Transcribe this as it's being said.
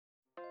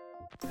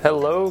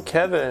Hello,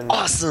 Kevin.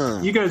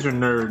 Awesome. You guys are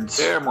nerds.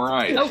 Damn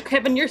right. Oh,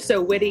 Kevin, you're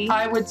so witty.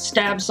 I would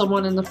stab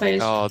someone in the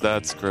face. Oh,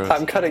 that's gross.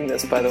 I'm cutting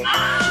this, by the way.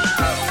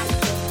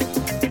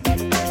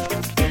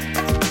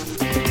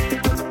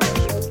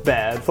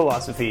 Bad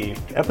Philosophy,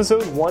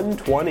 episode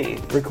 120,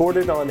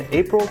 recorded on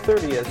April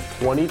 30th,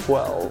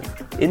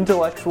 2012.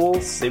 Intellectual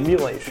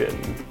Simulation.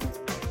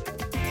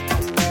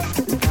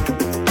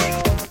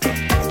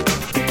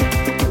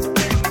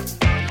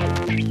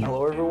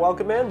 Hello, everyone.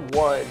 Welcome in.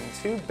 1,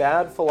 2,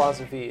 Bad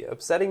Philosophy,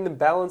 upsetting the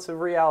balance of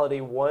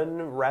reality,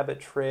 one rabbit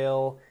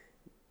trail,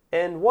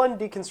 and one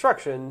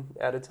deconstruction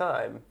at a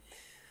time.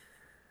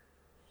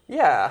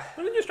 Yeah.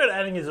 Why don't you start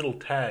adding these little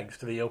tags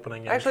to the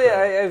opening intro? Actually,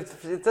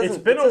 it doesn't. It's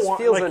been it just a while.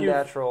 feels Like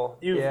unnatural.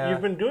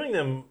 You've been doing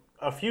them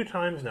a few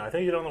times now. I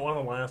think you did one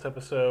on the last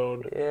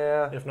episode.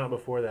 Yeah. If not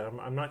before that,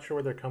 I'm not sure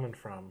where they're coming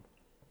from.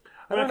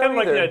 I kind don't of know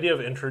like the either. idea of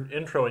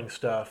introing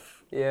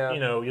stuff. Yeah. You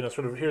know,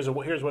 sort of here's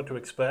what to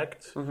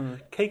expect. Mm-hmm.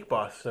 Cake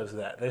Boss does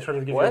that. They sort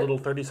of give you What? a little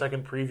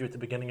 30-second preview at the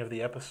beginning of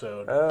the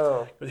episode.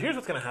 Oh. Because here's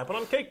what's going to happen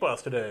on Cake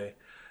Boss today.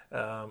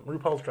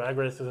 RuPaul's Drag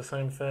Race does the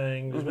same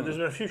thing. There's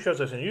been a few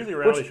shows I've seen. Usually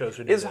reality shows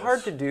who do It's this.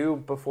 hard to do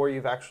before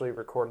you've actually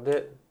recorded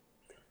it,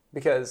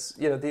 because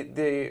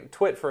the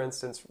Twit, for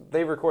instance,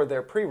 they record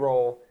their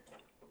pre-roll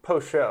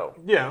post-show.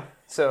 Yeah.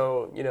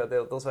 So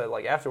they'll say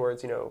like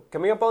afterwards,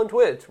 coming up on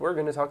Twit, we're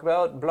going to talk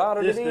about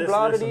blah-da-dee, This,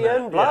 blah-da-dee, and that.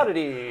 and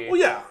blah-da-dee. Well,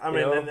 yeah. I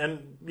mean, know?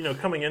 and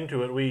coming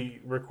into it, we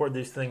record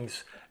these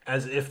things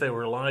as if they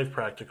were live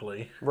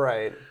practically.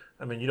 Right.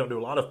 I mean, you don't do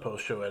a lot of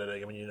post-show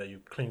editing. I mean, you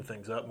clean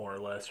things up more or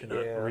less. You're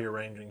not Yeah.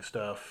 rearranging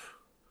stuff,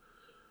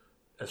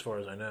 as far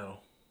as I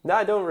know. No,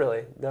 I don't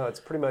really. No, it's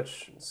pretty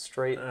much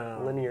straight,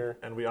 linear.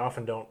 And we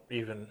often don't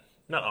even,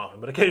 not often,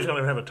 but occasionally don't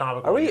even have a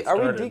topic. Are when we get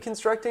started.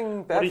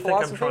 deconstructing bad What do you think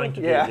philosophy? I'm trying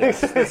to do? Yeah. Yes.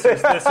 This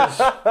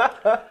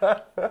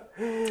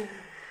is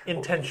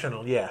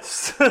intentional,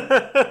 yes.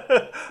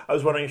 I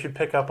was wondering if you'd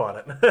pick up on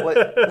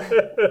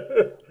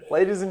it.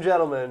 Ladies and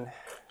gentlemen,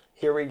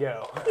 here we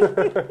go.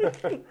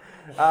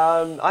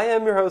 I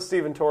am your host,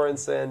 Stephen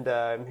Torrance, and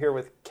I'm here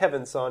with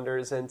Kevin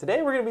Saunders, and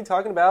today we're going to be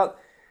talking about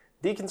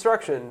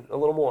deconstruction a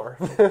little more.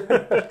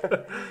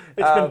 It's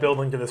been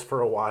building to this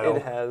for a while.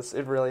 It has.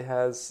 It really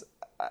has.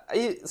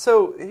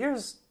 So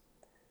here's...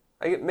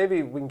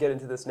 maybe we can get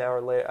into this now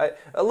or later.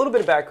 A little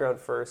bit of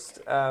background first.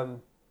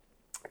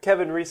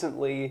 Kevin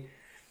recently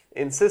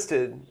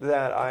insisted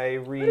that I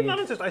read... I did not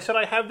insist. I said,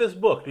 I have this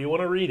book. Do you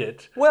want to read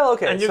it? Well,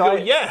 okay. And you so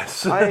go,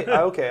 yes.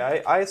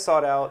 I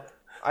sought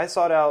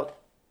out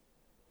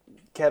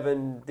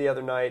Kevin the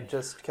other night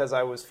just because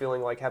I was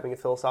feeling like having a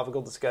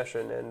philosophical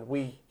discussion, and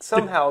we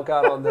somehow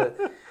got on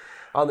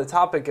the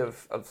topic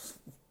of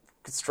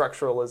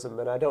structuralism,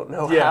 and I don't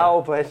know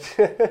how, but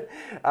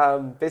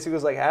basically it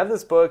was like, I have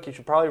this book, you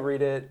should probably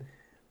read it.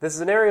 This is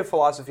an area of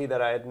philosophy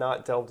that I had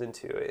not delved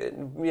into.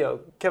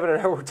 Kevin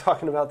and I were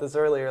talking about this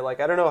earlier.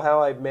 Like, I don't know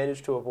how I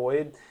managed to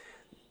avoid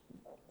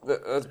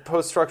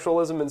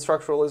post-structuralism and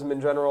structuralism in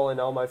general in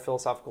all my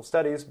philosophical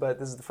studies, but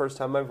this is the first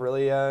time I've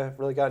really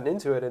gotten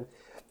into it, and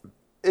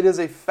it is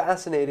a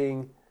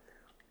fascinating,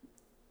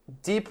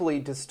 deeply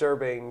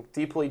disturbing,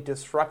 deeply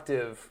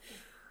destructive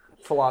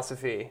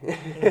philosophy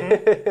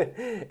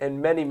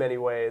in many, many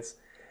ways,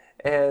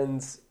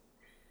 and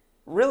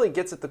really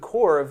gets at the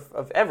core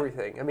of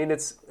everything. I mean,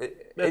 that's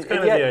kind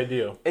of the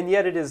idea. And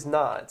yet it is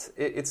not.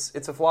 It's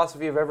a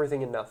philosophy of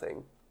everything and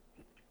nothing.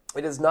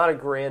 It is not a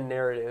grand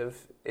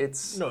narrative. It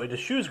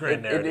eschews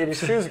grand narratives. It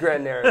eschews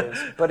grand narratives,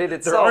 but it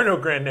itself... There are no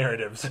grand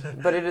narratives.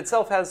 But it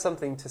itself has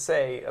something to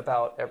say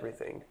about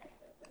everything.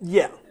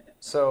 Yeah.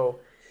 So,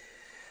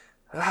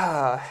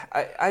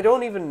 I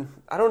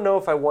don't know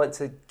if I want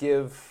to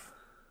give,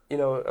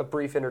 a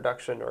brief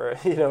introduction or,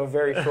 a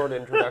very short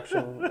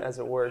introduction, as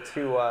it were,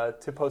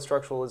 to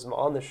post-structuralism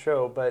on the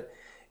show, but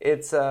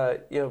it's,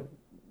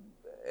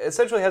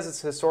 essentially has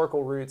its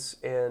historical roots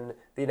in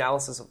the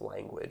analysis of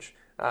language,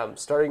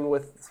 starting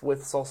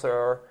with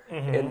Saussure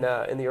in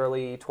the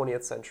early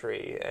 20th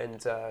century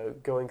and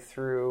going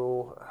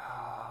through,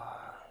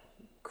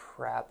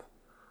 crap.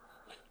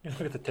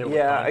 Look at the table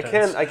Yeah, of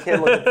contents. I can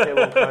look at the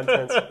table of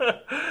contents.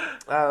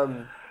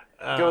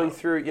 Going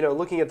through,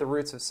 looking at the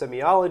roots of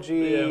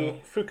semiology.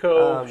 Yeah.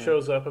 Foucault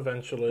shows up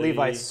eventually.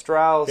 Levi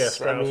Strauss. Yeah,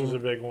 Strauss is a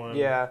big one.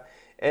 Yeah,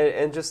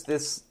 and just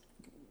this,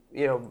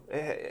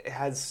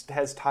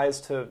 has ties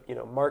to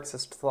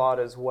Marxist thought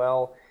as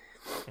well.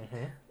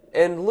 Mm-hmm.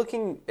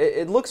 And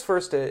it looks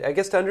first at, I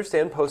guess, to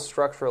understand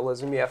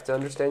post-structuralism, you have to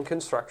understand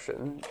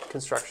constructionism,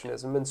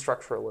 and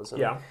structuralism.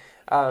 Yeah.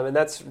 And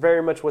that's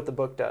very much what the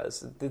book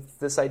does.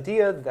 This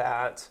idea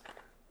that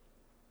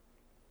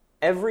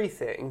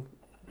everything,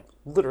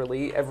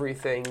 literally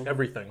everything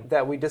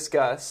that we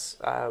discuss,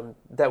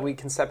 that we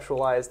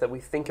conceptualize, that we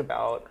think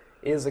about,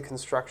 is a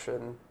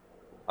construction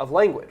of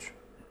language.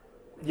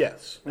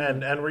 Yes,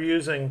 and we're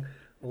using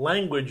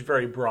language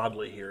very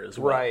broadly here as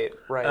well. Right.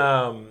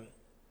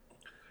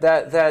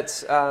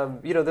 There's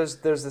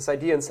this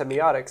idea in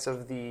semiotics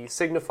of the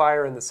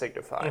signifier and the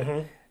signified.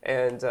 Mm-hmm.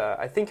 And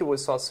I think it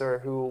was Saussure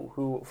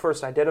who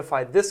first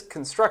identified this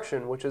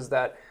construction, which is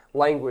that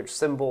language,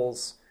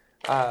 symbols,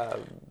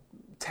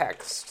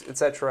 text,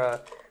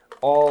 etc.,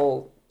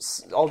 all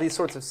these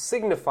sorts of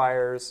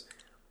signifiers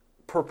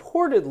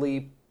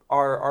purportedly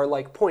are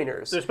like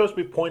pointers. They're supposed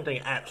to be pointing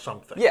at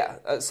something.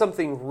 Yeah,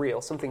 something real,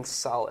 something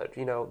solid.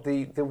 You know,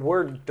 the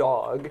word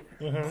dog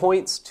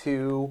points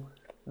to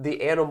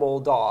the animal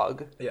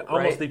dog. Yeah, right?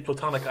 almost the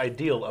Platonic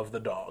ideal of the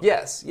dog.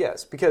 Yes,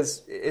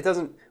 because it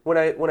doesn't. When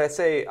I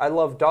say I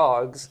love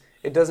dogs,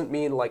 it doesn't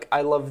mean like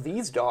I love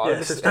these dogs.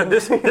 Yes, it's not,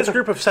 this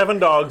group of 7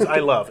 dogs I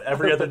love.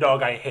 Every other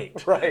dog I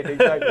hate. Right,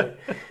 exactly.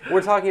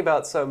 We're talking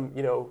about some,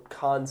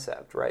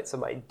 concept, right?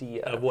 Some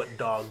idea Of what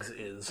dogs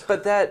is.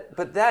 But that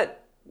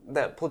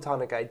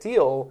Platonic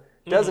ideal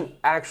doesn't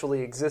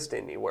actually exist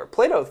anywhere.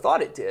 Plato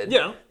thought it did.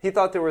 Yeah. He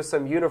thought there was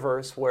some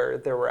universe where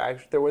there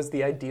was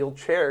the ideal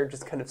chair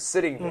just kind of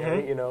sitting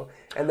there,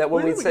 and that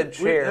when we said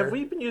chair, have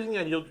we been using the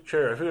ideal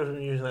chair? I feel like we've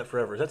been using that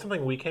forever. Is that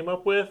something we came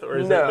up with, or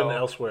has that been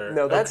elsewhere?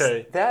 No,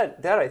 okay.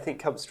 that I think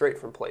comes straight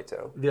from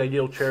Plato. The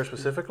ideal chair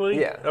specifically?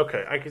 Yeah.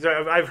 Okay. Because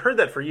I've heard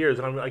that for years,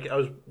 and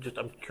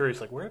I'm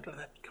curious, like, where did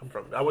that come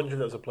from? I wasn't sure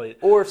that was a Plato.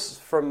 Or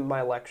from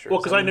my lectures.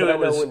 Well, because I knew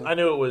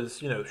it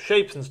was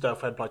shapes and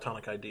stuff had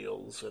Platonic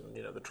ideals, and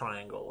the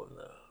triangle and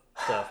the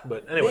stuff.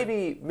 But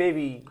anyway,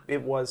 maybe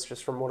it was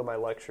just from one of my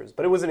lectures,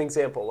 but it was an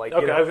example. Like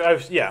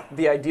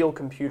the ideal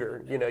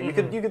computer. You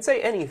could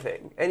say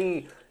anything,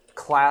 any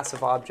class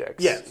of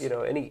objects. Yes.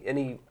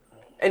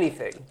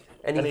 Anything,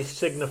 any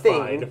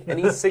signified,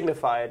 any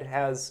signified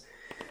has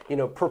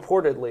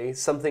purportedly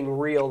something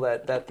real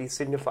that the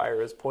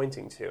signifier is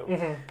pointing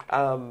to.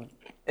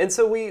 And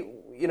so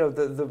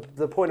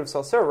the point of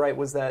Saussure, right,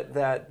 was that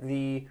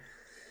the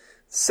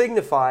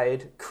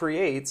signified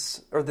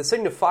creates, or the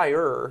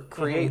signifier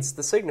creates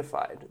the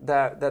signified.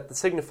 That the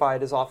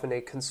signified is often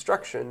a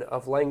construction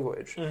of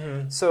language.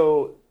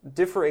 So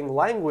differing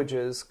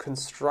languages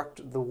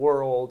construct the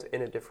world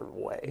in a different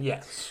way.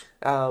 Yes.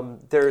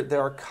 There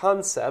are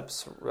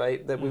concepts,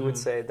 right, that we would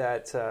say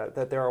that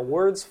there are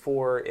words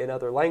for in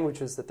other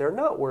languages that there are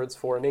not words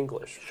for in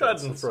English.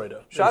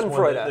 Schadenfreude.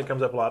 Schadenfreude. That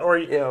comes up a lot. Or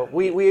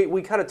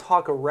we kind of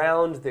talk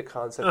around the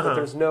concept, but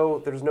there's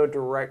no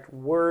direct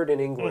word in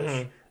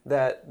English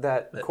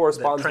that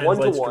corresponds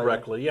one-to-one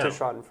directly, to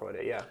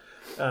Schadenfreude. Yeah.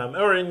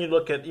 And you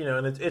look at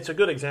and it's a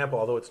good example,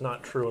 although it's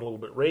not true and a little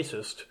bit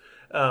racist.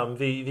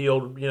 The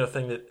old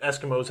thing that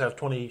Eskimos have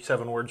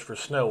 27 words for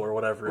snow or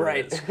whatever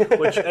it is,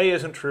 which A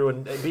isn't true,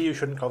 and B, you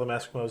shouldn't call them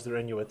Eskimos, they're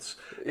Inuits,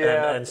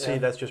 and C,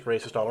 that's just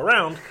racist all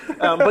around.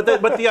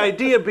 But the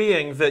idea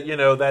being that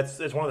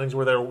it's one of the things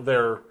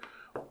where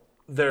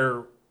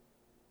they're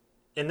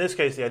in this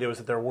case, the idea was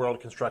that their world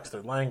constructs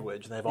their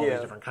language, and they have all these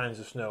different kinds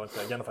of snow, and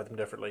can identify them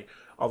differently.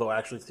 Although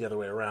actually, it's the other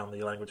way around: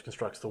 the language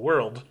constructs the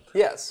world.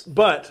 Yes,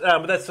 but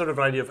that's sort of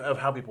an idea of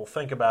how people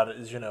think about it.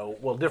 Is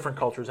different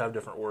cultures have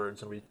different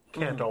words, and we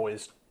can't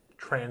always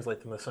translate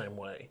them the same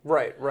way.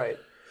 Right.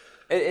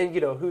 And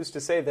who's to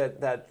say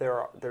that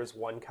there's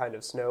one kind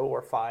of snow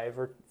or 5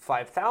 or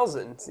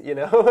 5,000?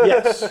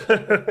 Yes.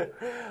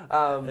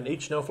 And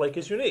each snowflake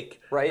is unique,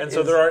 right? And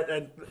so there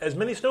are as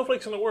many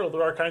snowflakes in the world.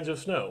 There are kinds of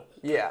snow.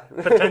 Yeah.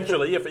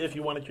 Potentially, if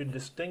you wanted to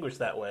distinguish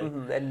that way,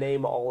 and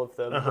name all of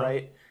them,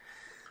 right?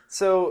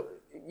 So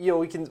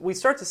we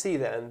start to see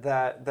then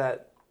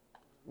that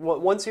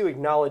once you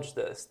acknowledge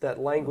this, that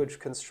language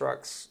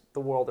constructs the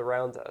world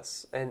around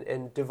us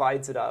and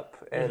divides it up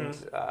and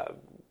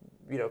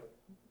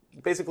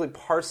basically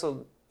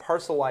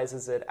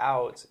parcels it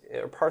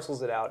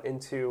out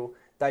into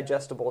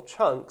digestible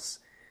chunks,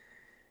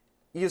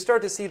 you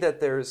start to see that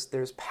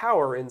there's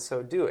power in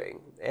so doing.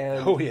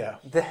 And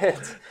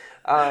that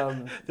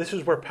this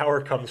is where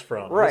power comes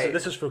from. Right.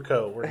 This is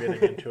Foucault. We're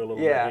getting into a little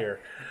bit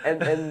here.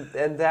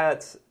 And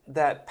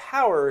that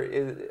power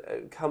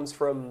comes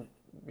from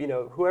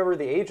whoever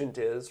the agent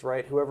is,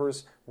 right?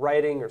 Whoever's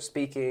writing or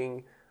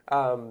speaking,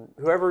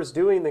 whoever's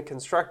doing the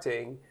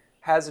constructing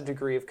has a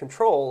degree of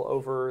control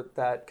over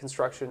that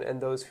construction and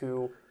those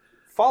who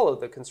follow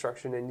the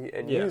construction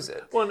and use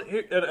it. Well,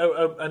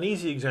 an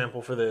easy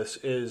example for this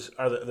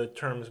are the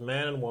terms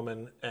man and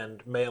woman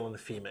and male and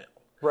female.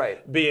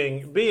 Right.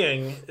 Being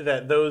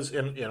that those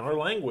in our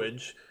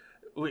language,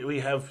 we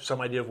have some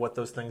idea of what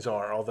those things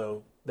are,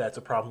 although that's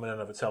a problem in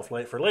and of itself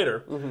for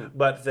later,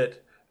 but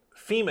that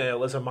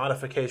female is a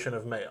modification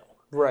of male.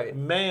 Right.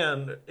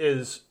 Man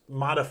is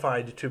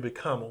modified to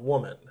become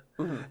woman.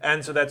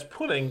 And so that's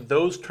putting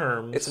those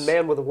terms... It's a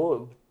man with a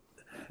womb,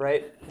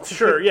 right?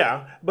 Sure,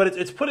 yeah. But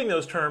it's putting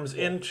those terms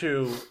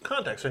into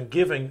context and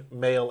giving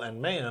male and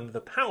man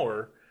the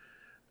power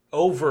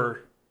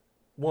over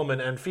woman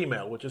and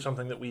female, which is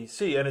something that we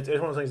see. And it's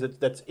one of the things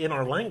that's in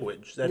our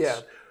language.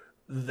 That's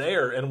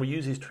there, and we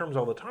use these terms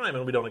all the time,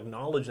 and we don't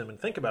acknowledge them and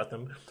think about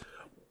them.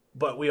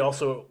 But we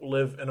also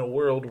live in a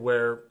world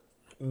where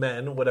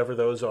men, whatever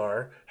those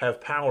are,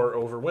 have power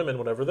over women,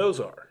 whatever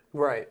those are.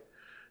 Right.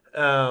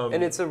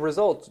 And it's a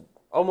result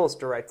almost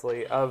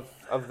directly of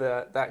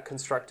that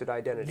constructed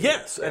identity.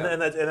 Yes,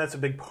 and that's a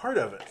big part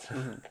of it.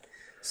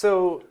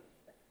 So,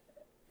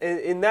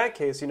 in that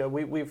case,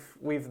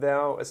 we've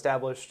now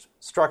established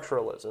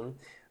structuralism,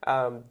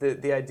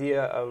 the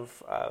idea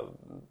of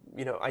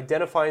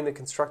identifying the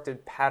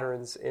constructed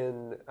patterns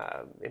in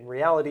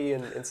reality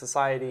and in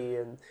society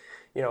and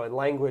in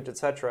language,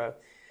 etc.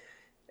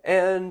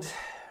 And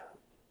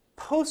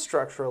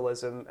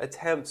post-structuralism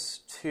attempts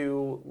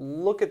to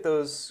look at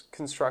those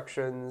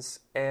constructions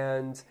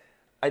and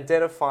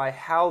identify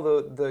how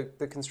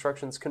the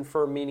constructions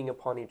confer meaning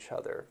upon each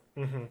other.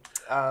 Mm-hmm.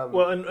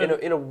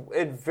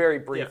 Very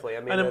briefly.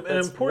 I mean, an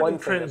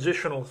important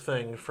transitional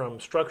thing from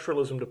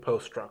structuralism to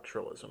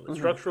post-structuralism that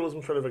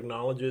structuralism sort of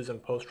acknowledges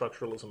and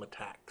post-structuralism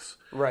attacks.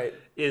 Right.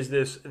 Is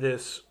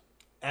this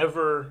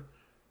ever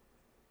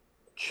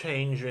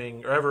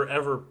changing or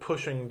ever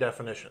pushing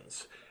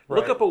definitions? Right.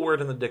 Look up a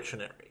word in the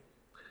dictionary.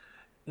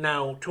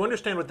 Now, to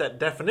understand what that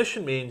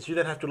definition means, you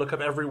then have to look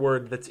up every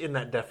word that's in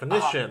that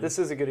definition. This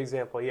is a good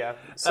example, yeah.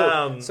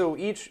 So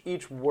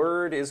each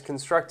word is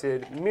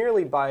constructed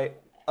merely by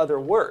other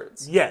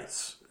words.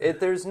 Yes.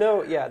 There's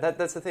no,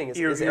 that's the thing.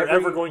 You're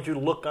ever going to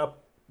look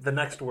up the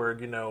next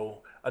word,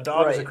 a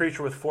dog is a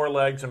creature with 4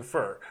 legs and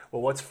fur.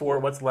 Well, what's 4,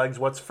 what's legs,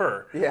 what's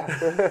fur?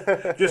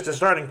 Yeah. Just a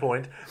starting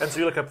point. And so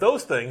you look up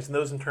those things, and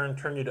those in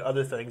turn you to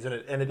other things.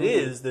 And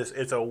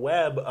it's a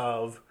web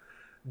of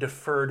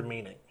deferred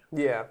meaning.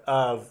 Yeah.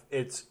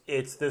 It's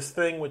this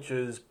thing which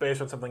is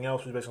based on something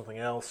else, which is based on something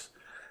else,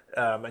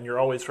 and you're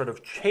always sort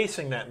of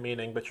chasing that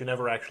meaning, but you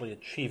never actually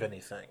achieve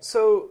anything.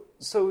 So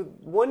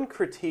one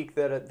critique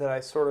that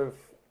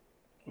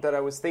I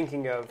was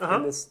thinking of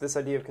in this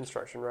idea of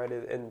construction, right,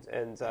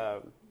 and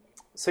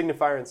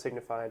signifier and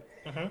signified,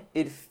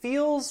 it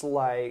feels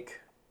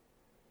like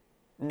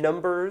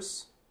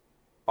numbers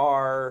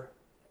are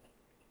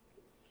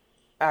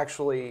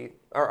actually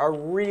are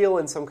real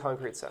in some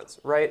concrete sense,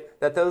 right?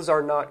 That those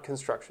are not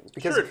constructions.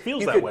 Because sure, it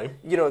feels that way.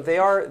 They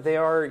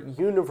are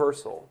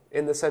universal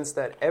in the sense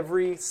that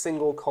every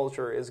single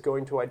culture is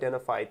going to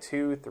identify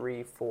 2,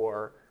 3,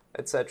 4,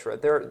 etc.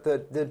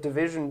 The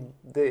division,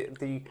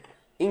 the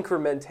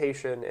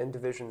incrementation and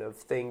division of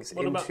things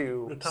what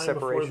into about the time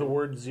separation. Before the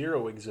word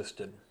zero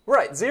existed?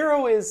 Right,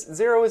 zero is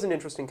an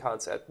interesting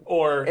concept,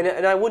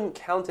 and I wouldn't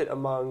count it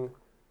among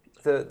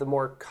the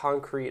more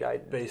concrete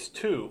ideas. Base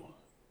 2,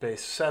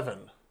 base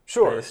 7.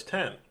 Sure. Base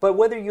 10. But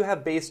whether you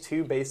have base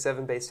 2, base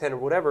 7, base 10, or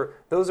whatever,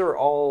 those are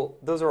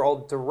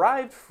all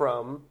derived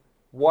from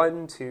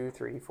 1, 2,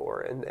 3,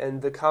 4,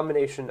 and the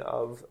combination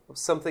of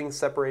something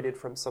separated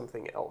from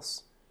something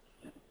else.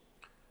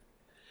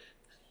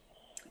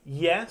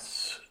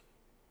 Yes,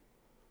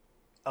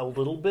 a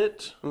little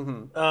bit.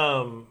 Mm-hmm.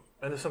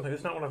 And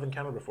it's not one I've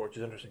encountered before, which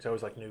is interesting, because I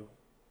always like new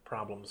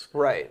problems.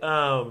 Right.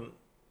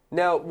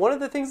 Now, one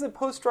of the things that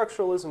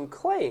post-structuralism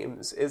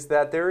claims is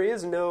that there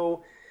is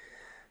no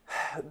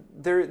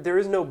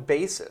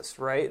basis,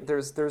 right?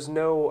 There's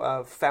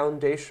no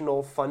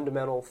foundational,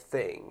 fundamental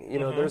thing.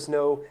 There's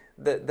no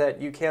that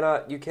you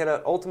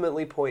cannot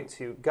ultimately point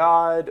to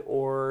God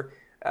or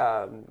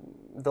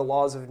the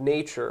laws of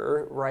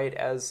nature, right,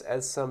 as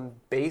some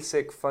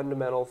basic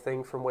fundamental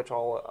thing from which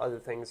all other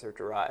things are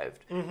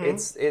derived. Mm-hmm.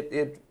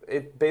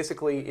 It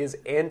basically is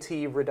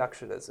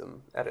anti-reductionism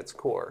at its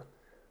core.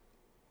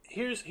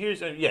 Here's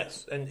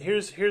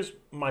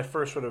my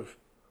first sort of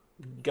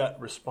gut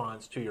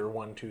response to your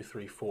 1, 2,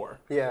 3, 4.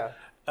 Yeah.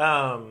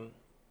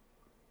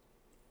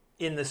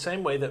 In the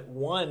same way that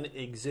 1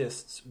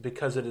 exists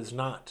because it is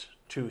not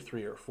 2,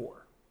 3, or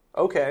 4.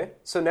 Okay,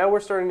 so now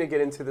we're starting to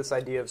get into this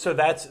idea of... So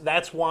that's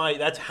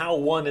how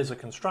 1 is a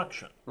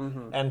construction.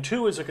 Mm-hmm. And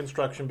 2 is a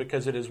construction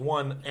because it is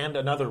 1 and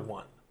another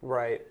 1.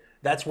 Right.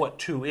 That's what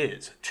 2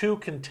 is. 2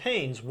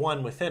 contains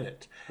 1 within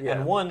it,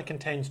 and 1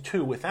 contains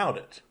 2 without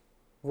it.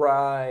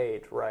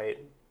 Right.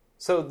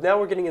 So now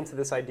we're getting into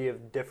this idea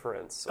of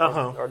difference,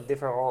 or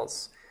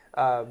différance,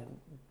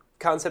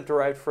 concept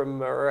derived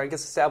from, or I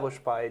guess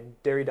established by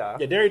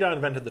Derrida. Yeah, Derrida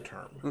invented the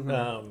term.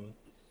 Mm-hmm.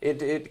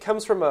 It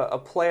comes from a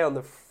play on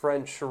the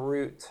French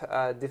root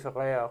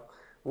différer,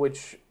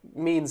 which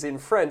means in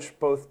French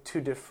both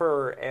to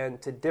defer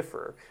and to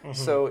differ. Mm-hmm.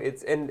 So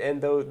it's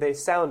and though they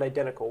sound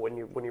identical when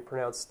you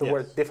pronounce the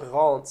word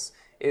différance,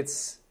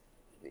 it's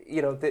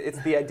it's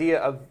the idea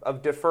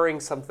of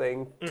deferring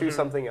something to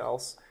something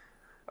else,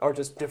 or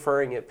just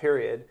deferring it,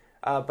 period.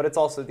 But it's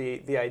also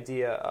the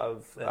idea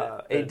of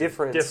a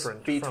difference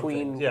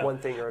between one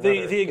thing or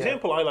another. The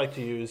example I like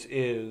to use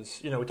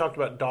is, we talked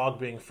about dog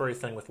being furry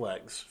thing with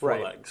legs, 4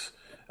 legs,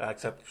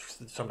 except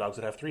some dogs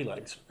that have 3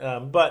 legs.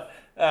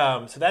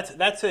 So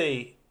that's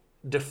a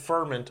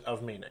deferment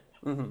of meaning.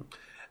 Mm-hmm.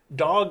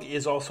 Dog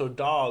is also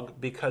dog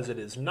because it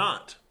is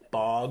not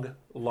bog,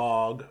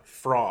 log,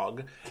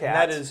 frog. Cat. And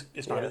that is,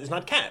 it's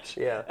not cat.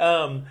 Yeah.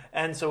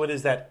 And so it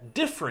is that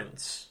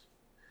difference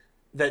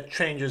that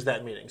changes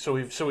that meaning. So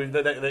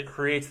that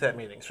creates that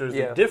meaning. So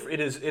it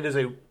is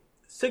a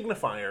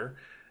signifier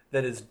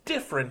that is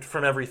different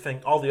from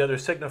all the other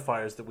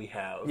signifiers that we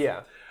have.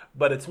 Yeah.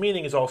 But its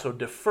meaning is also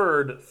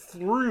deferred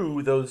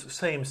through those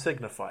same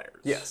signifiers.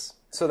 Yes.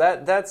 So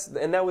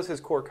that was his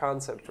core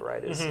concept,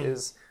 right?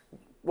 Is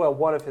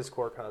one of his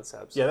core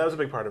concepts. Yeah, that was a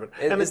big part of it.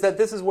 Is that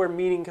this is where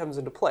meaning comes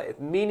into play.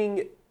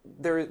 Meaning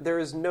there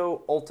is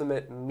no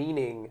ultimate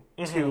meaning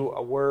to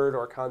a word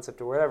or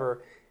concept or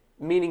whatever.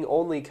 Meaning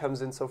only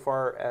comes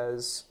insofar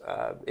as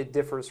it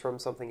differs from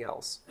something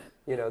else.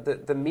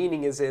 The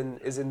meaning is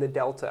in the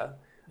delta,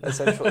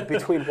 essentially,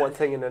 between one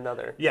thing and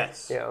another.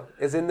 Yes.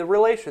 Is in the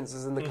relations,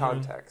 is in the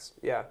context.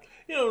 Yeah.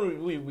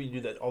 We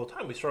do that all the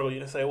time. We struggle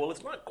to say, well,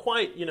 it's not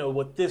quite,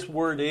 what this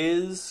word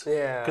is,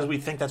 because we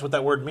think that's what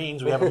that word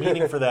means. We have a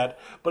meaning for that.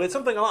 But it's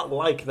something a lot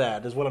like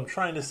that, is what I'm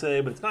trying to say,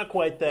 but it's not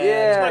quite that.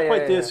 It's not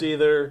quite this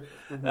either.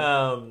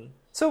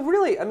 So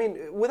really, I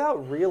mean,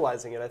 without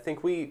realizing it, I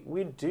think we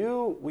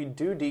do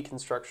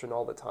deconstruction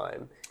all the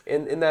time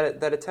in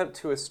that attempt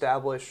to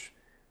establish.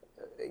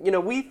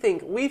 We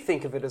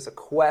think of it as a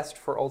quest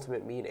for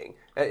ultimate meaning.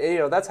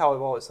 And, that's how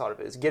I've always thought of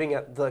it, is getting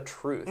at the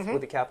truth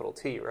with a capital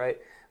T, right?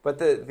 But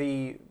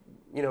the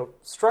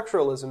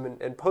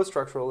structuralism and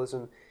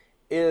post-structuralism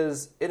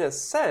is, in a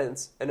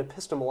sense, an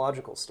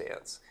epistemological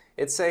stance.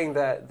 It's saying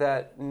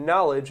that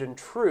knowledge and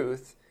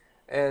truth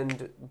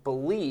and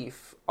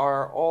belief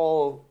are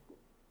all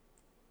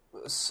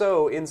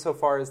so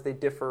insofar as they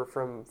differ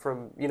from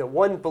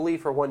one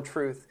belief or one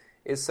truth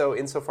is so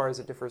insofar as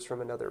it differs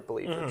from another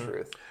belief or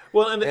truth.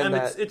 Well, and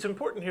it's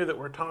important here that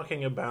we're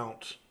talking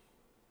about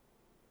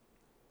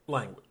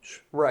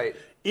language. Right.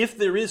 If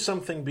there is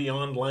something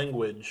beyond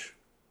language,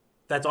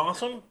 that's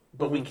awesome,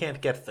 but we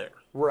can't get there.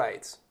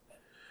 Right.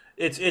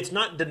 It's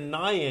not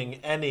denying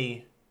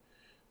anything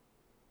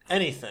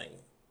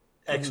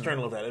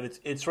external of that.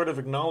 It's sort of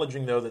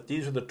acknowledging, though, that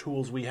these are the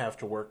tools we have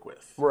to work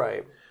with.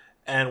 Right.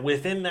 And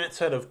within that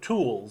set of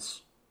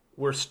tools,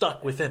 we're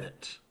stuck within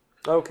it.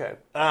 Okay.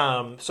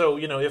 So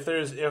if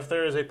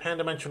there is a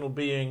pan-dimensional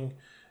being,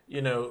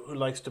 who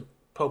likes to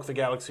poke the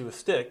galaxy with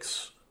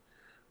sticks,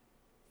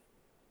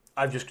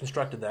 I've just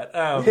constructed that.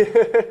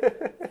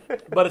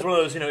 But it's one of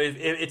those,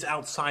 it's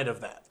outside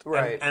of that,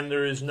 right? And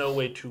there is no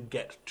way to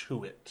get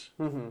to it,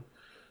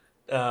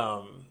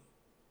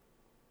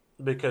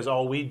 because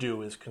all we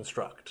do is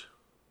construct.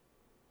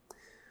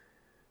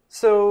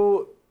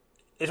 So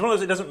it's one of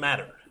those. It doesn't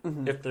matter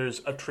if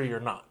there's a tree or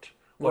not.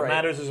 What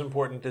matters is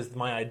important is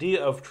my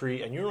idea of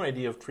tree and your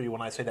idea of tree.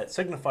 When I say that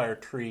signifier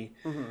tree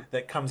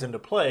that comes into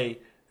play,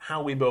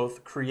 how we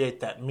both create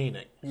that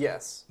meaning.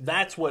 Yes,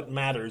 that's what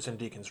matters in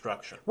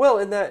deconstruction. Well,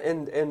 and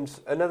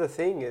another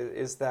thing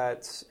is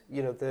that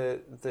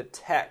the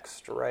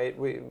text, right?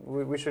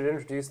 We should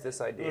introduce this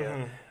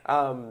idea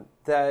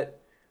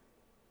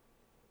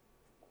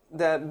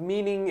that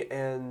meaning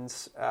and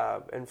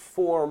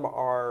form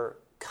are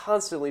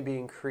constantly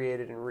being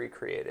created and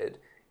recreated.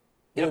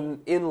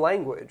 In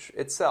language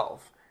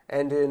itself,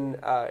 and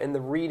in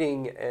the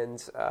reading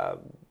and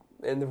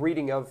in the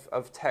reading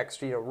of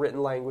text, written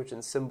language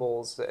and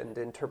symbols and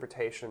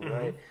interpretation,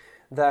 right?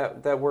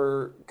 That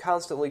we're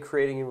constantly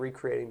creating and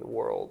recreating the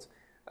world.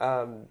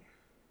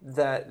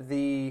 That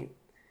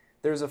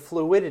there's a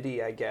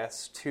fluidity, I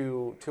guess,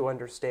 to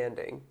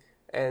understanding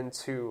and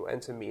to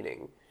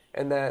meaning,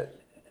 and that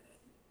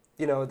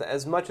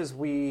as much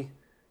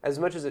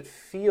as it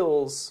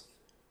feels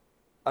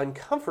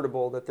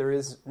uncomfortable that there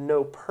is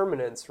no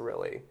permanence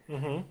really,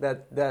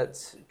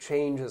 that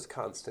change is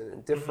constant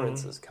and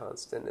difference is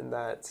constant, and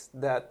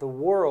that the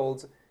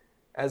world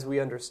as we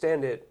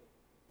understand it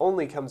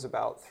only comes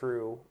about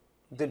through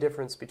the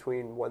difference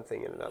between one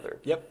thing and another.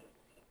 Yep.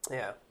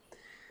 Yeah.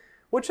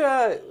 Which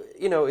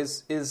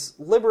is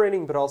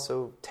liberating but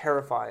also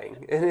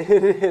terrifying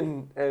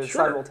in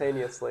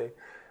simultaneously.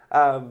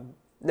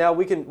 Now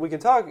we can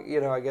talk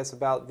I guess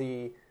about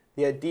the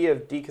idea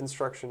of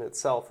deconstruction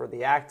itself, or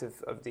the act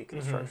of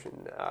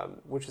deconstruction,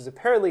 which is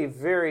apparently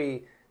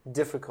very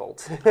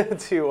difficult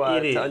to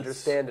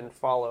understand and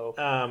follow.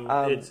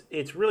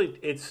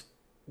 It's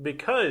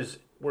because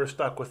we're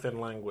stuck within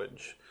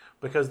language,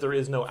 because there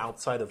is no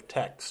outside of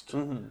text.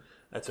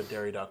 That's a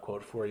Derrida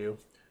quote for you.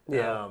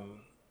 Yeah.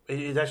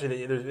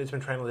 It's been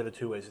translated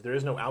two ways. There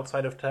is no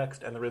outside of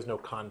text, and there is no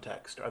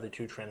context are the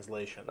two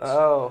translations.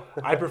 Oh.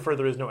 I prefer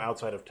there is no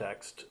outside of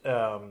text.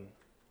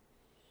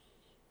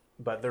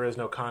 But there is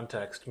no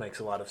context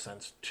makes a lot of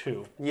sense,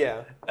 too.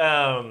 Yeah.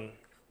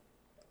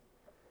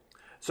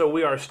 So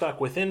we are stuck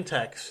within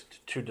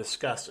text to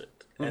discuss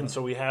it. And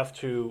so we have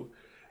to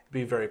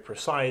be very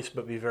precise,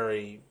 but be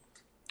very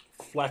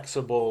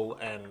flexible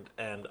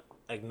and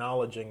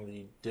acknowledging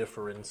the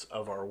difference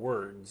of our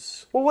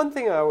words. Well, one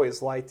thing I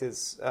always liked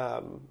is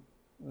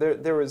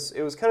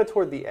it was kind of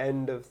toward the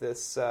end of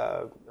this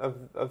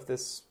of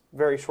this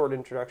very short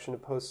introduction to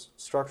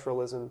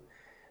post-structuralism,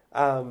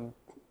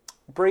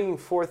 bringing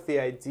forth the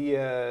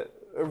idea,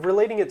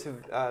 relating it to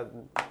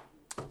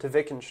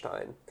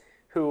Wittgenstein,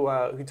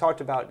 who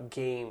talked about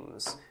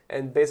games,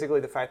 and basically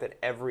the fact that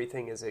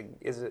everything is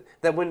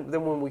that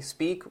when we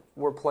speak,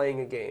 we're playing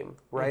a game,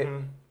 right?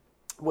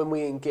 When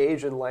we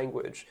engage in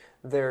language,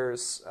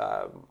 there's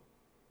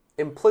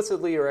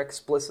implicitly or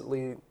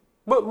explicitly,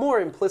 but more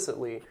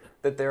implicitly,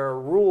 that there are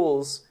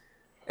rules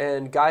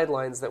and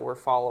guidelines that we're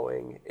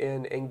following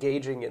in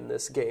engaging in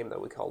this game that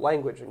we call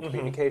language and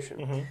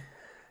communication.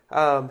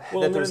 Well,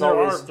 that and there's then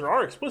always there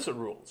are explicit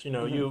rules. You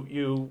know,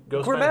 you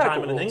go spend grammatical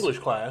time in an rules. English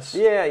class.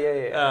 Yeah,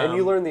 and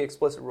you learn the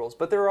explicit rules,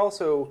 but there are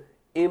also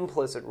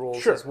implicit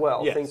rules Sure, as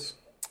well. yes. Think,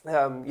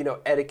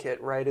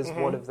 etiquette, right, is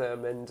one of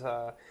them, and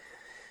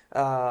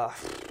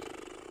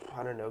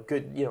I don't know,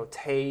 good,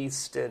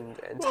 taste and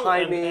Well,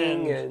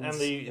 timing and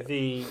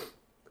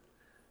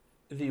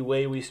the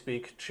way we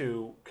speak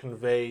to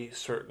convey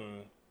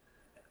certain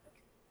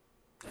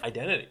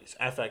identities,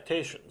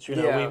 affectations. You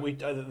know, Yeah. we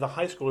the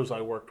high schoolers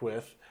I worked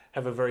with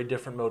have a very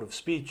different mode of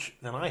speech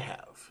than I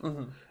have.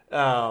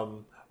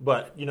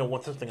 But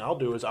one something I'll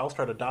do is I'll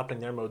start adopting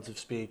their modes of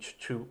speech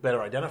to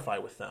better identify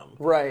with them.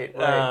 right.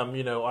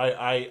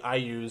 I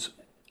use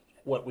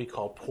what we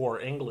call poor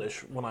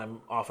English when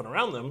I'm often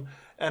around them,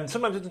 and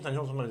sometimes it's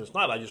intentional, sometimes it's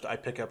not. I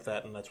pick up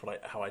that, and that's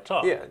how I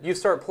talk. Yeah, you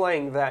start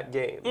playing that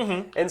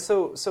game, and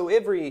so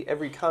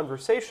every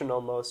conversation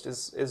almost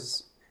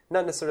is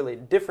not necessarily a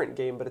different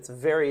game, but it's a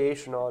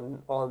variation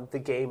on the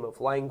game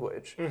of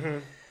language.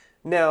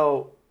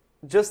 Now,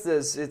 just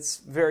as it's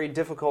very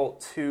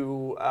difficult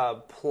to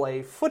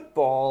play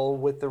football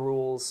with the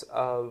rules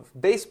of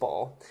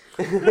baseball,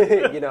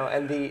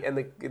 and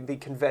the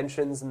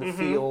conventions and the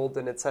field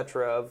and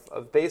etc.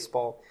 of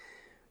baseball,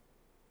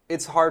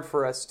 it's hard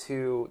for us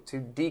to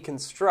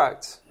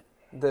deconstruct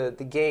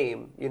the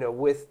game,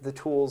 with the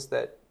tools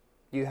that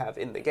you have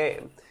in the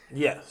game.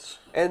 Yes.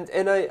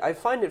 And I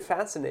find it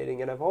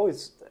fascinating, and I've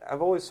always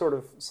sort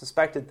of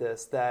suspected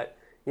this, that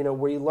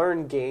we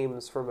learn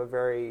games from a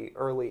very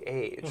early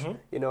age,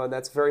 and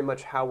that's very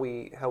much how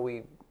we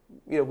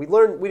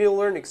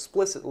learn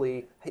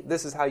explicitly, hey,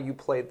 this is how you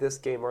play this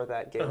game or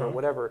that game or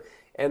whatever,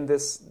 and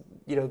this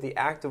the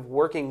act of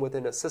working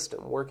within a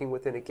system, working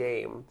within a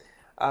game,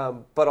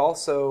 but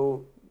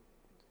also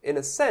in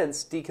a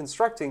sense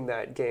deconstructing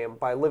that game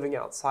by living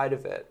outside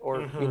of it,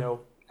 or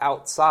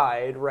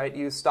outside, right?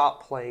 You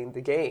stop playing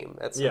the game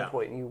at some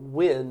point, and you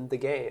win the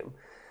game,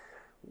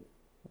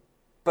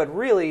 but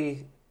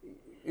really,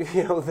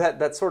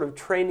 that sort of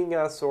training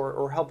us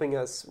or helping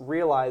us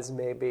realize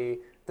maybe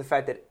the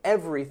fact that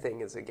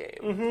everything is a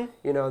game,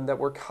 and that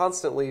we're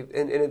constantly,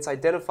 and it's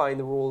identifying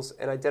the rules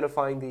and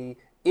identifying the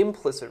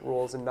implicit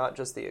rules and not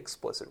just the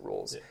explicit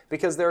rules. Yeah.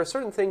 Because there are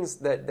certain things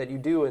that you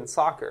do in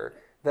soccer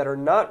that are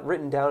not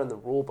written down in the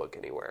rule book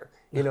anywhere.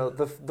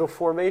 The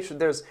formation,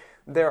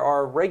 there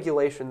are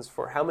regulations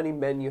for how many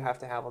men you have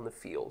to have on the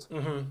field.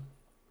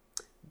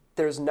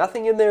 There's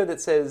nothing in there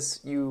that says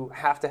you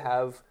have to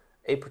have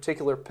a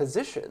particular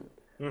position,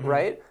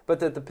 right? But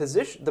that the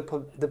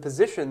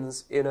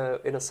positions in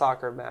a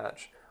soccer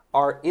match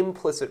are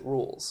implicit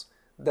rules.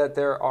 That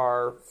there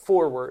are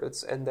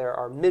forwards and there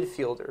are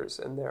midfielders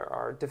and there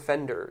are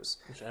defenders.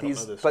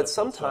 But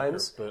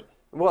sometimes, soccer,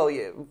 well,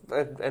 yeah,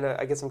 and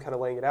I guess I'm kind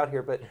of laying it out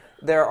here, but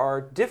there are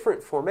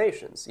different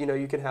formations.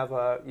 You can have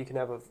a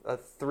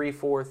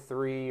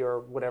 3-4-3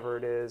 or whatever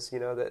it is.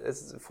 That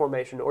is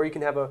formation, or you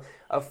can have a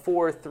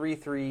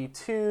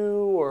 4-3-3-2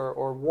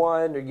 or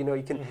 1, or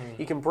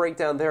you can break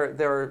down.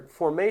 There are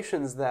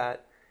formations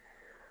that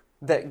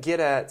get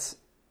at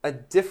a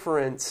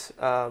different.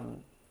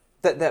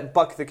 That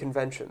buck the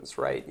conventions,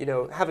 right?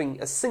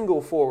 Having a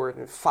single forward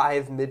and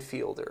 5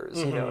 midfielders,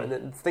 and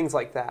then things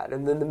like that.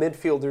 And then the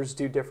midfielders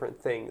do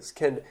different things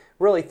can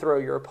really throw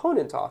your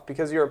opponent off,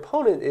 because your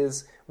opponent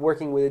is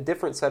working with a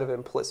different set of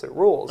implicit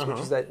rules, which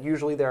is that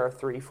usually there are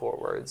 3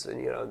 forwards,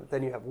 and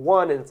then you have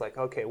 1, and it's like,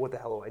 okay, what the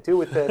hell do I do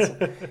with this?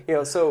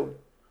 So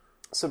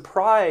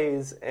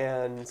surprise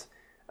and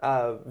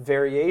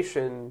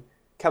variation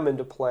come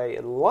into play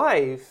in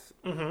life,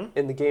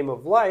 in the game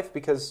of life,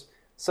 because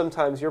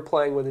sometimes you're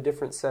playing with a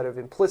different set of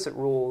implicit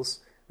rules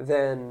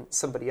than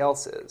somebody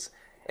else is.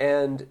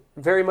 And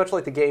very much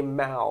like the game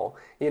Mao,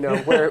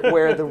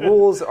 where the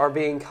rules are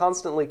being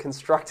constantly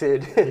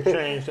constructed and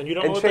changed, and you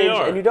don't know what they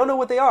are. And you don't know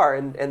what they are,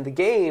 and the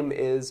game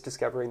is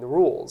discovering the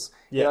rules.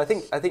 Yes.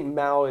 I think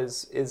Mao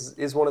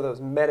is one of those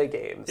meta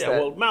games. Yeah,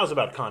 well, Mao's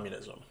about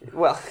communism.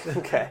 Well,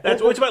 okay.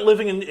 It's about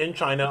living in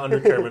China under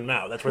Chairman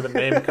Mao. That's where the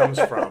name comes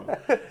from.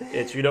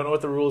 It's, you don't know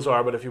what the rules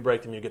are, but if you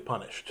break them, you get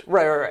punished.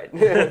 Right.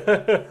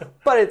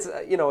 But it's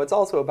it's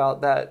also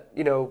about that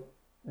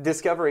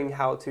discovering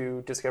how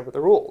to discover the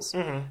rules,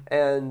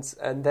 and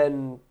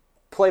then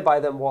play by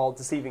them while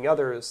deceiving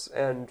others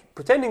and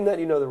pretending that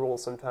you know the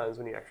rules sometimes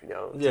when you actually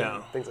don't.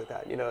 Yeah. Things like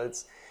that.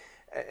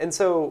 And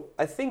so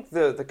I think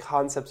the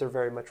concepts are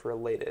very much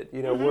related.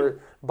 We're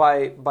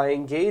by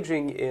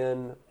engaging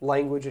in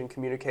language and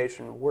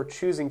communication, we're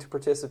choosing to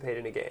participate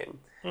in a game.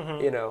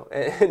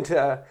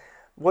 And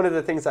one of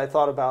the things I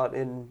thought about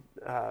in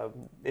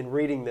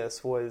reading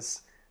this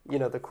was,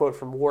 the quote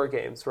from War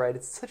Games, right?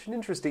 It's such an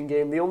interesting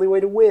game. The only way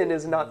to win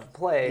is not to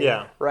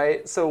play,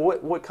 right? So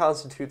what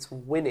constitutes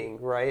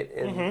winning, right,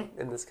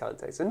 in this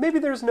context? And maybe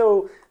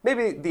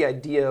maybe the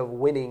idea of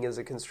winning is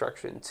a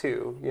construction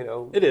too,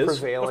 It is.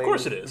 Prevailing, of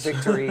course it is.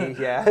 Victory,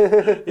 yeah.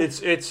 It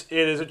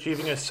is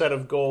achieving a set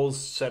of goals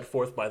set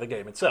forth by the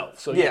game itself.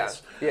 So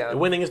yes,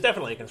 winning is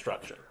definitely a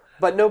construction.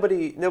 But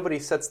nobody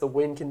sets the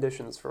win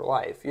conditions for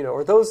life,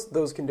 or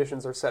those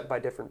conditions are set by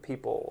different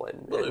people,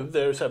 and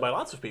they're set by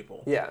lots of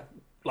people. Yeah.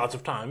 Lots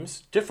of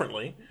times,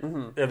 differently.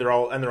 Mm-hmm. They're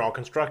all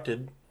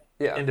constructed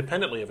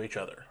independently of each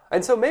other.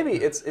 And so maybe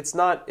it's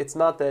not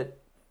that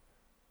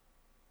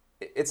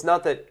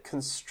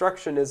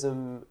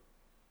constructionism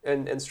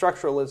and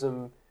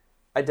structuralism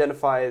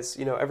identifies identifies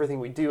everything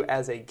we do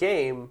as a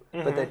game,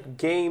 but that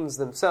games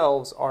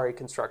themselves are a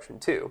construction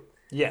too.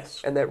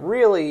 Yes. And that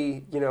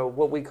really,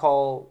 what we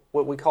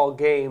call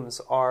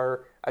games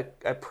are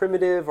a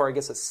primitive, or I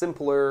guess a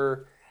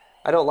simpler.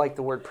 I don't like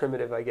the word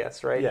primitive, I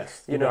guess, right?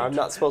 Yes. I'm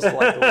not supposed to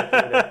like the word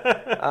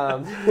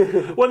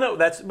primitive. Well, no,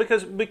 that's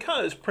because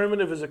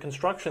primitive is a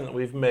construction that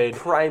we've made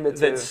primitive,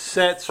 that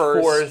sets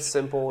first, forth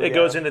simple. It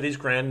goes into these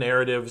grand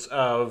narratives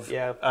of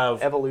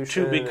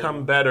evolution. To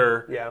become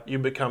better, Yeah. you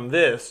become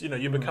this.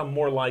 You become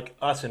more like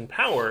us in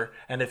power,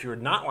 and if you're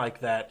not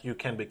like that, you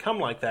can become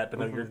like that. But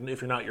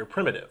if you're not, you're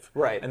primitive.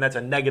 Right. And that's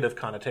a negative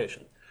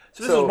connotation.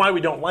 So this is why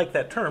we don't like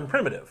that term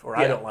primitive, or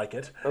I don't like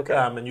it, okay.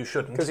 And you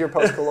shouldn't. Because you're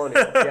post-colonial.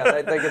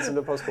 Yeah, that gets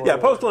into post-colonial.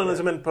 Yeah,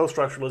 post-colonialism and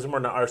post-structuralism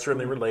are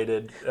certainly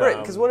related. Right,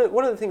 because one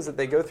of the things that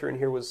they go through in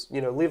here was,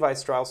 Levi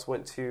Strauss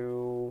went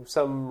to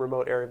some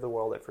remote area of the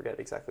world, I forget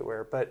exactly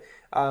where, but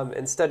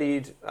and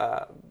studied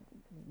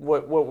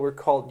what were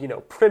called,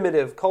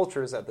 primitive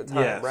cultures at the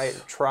time, Yes.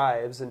 right?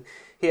 Tribes, and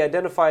he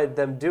identified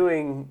them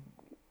doing,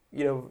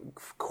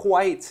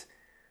 quite.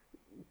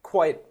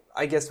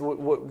 I guess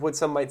what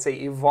some might say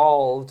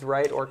evolved,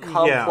 right, or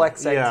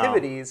complex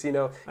activities.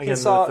 Again, he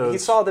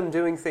saw them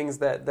doing things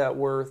that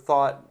were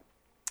thought,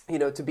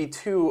 to be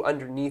too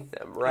underneath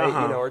them,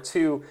 right, or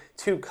too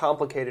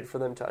complicated for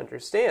them to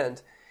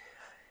understand.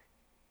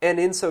 And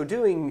in so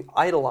doing,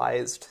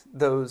 idolized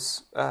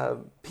those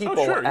people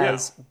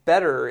as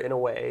better in a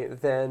way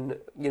than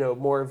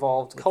more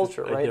evolved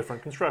culture, right? A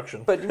different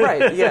construction, but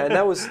right, yeah, and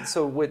that was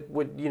so. What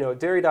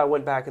Derrida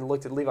went back and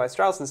looked at Levi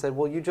Strauss and said,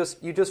 well, you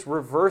just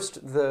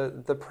reversed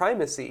the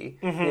primacy.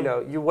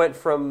 You went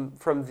from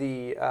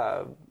the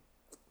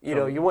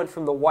you went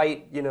from the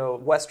white,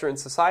 Western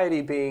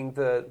society being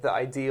the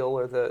ideal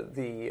or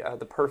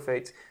the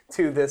perfect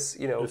to this,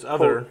 this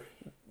other.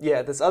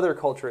 This other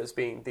culture as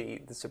being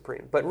the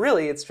supreme. But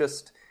really, it's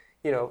just,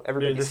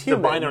 everybody's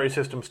human. The binary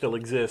system still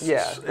exists.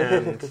 Yeah.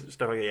 And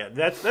stuff like that. Yeah,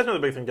 that's another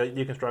big thing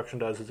deconstruction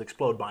does is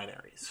explode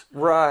binaries.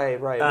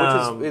 Right.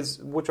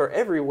 Which are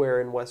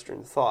everywhere in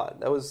Western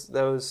thought. That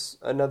was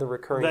another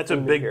recurring. That's a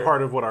big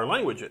part of what our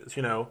language is.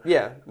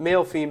 Yeah,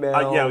 male,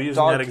 female. Using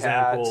dog, that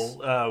example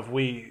cat, of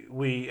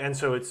we, and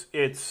so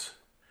it's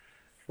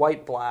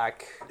white,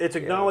 black. It's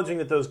acknowledging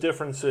that those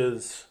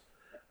differences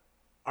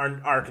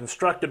are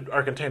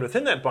contained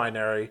within that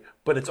binary,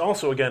 but it's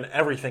also, again,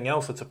 everything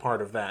else that's a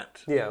part of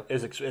that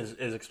is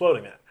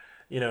exploding that.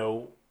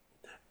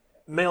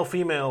 Male,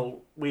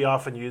 female, we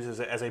often use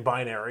as a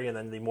binary, and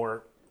then the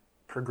more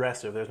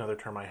progressive, there's another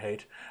term I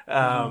hate,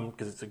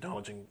 because it's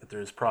acknowledging that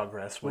there is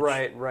progress, which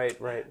right.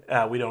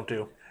 We don't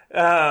do.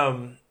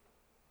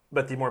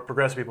 But the more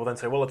progressive people then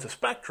say, well, it's a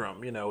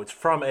spectrum, it's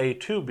from A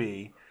to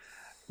B.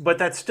 But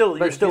that's still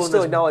you're still in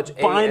this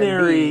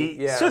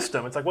binary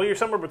system. It's like, well, you're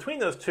somewhere between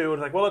those two, and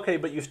it's like, well, okay,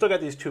 but you still got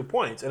these 2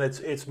 points, and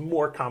it's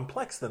more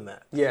complex than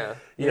that. Yeah,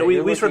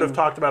 we sort of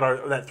talked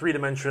about that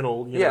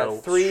three-dimensional,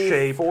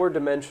 shape,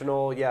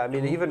 4-dimensional. Yeah, I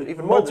mean, even more than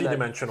that.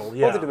 multi-dimensional.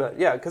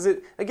 Yeah, because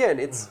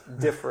it's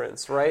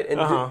difference, right?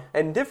 And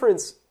and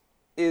difference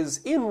is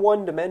in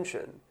one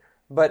dimension,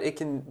 but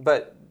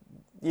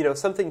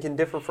something can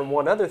differ from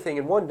one other thing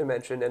in one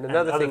dimension and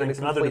another thing in a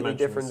completely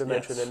different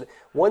dimension. Yes. And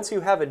once you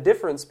have a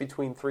difference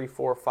between 3,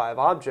 4, 5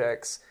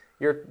 objects,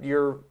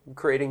 you're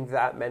creating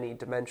that many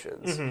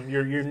dimensions. Mm-hmm.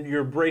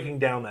 You're breaking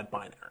down that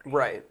binary.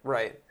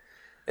 Right.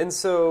 And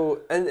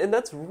so, and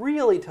that's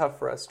really tough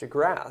for us to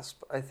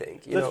grasp, I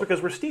think. That's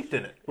because we're steeped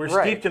in it. We're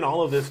steeped in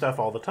all of this stuff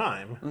all the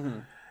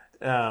time.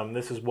 Mm-hmm.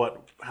 This is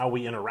how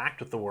we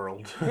interact with the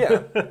world.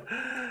 Yeah.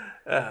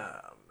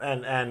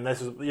 And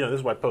this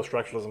is why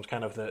post-structuralism is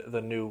kind of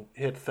the new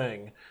hit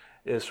thing,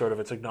 is sort of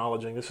it's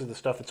acknowledging this is the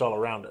stuff that's all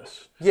around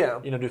us. Yeah.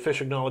 Do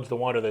fish acknowledge the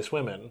water they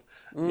swim in?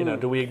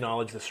 Do we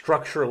acknowledge the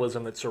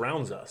structuralism that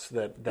surrounds us,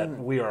 that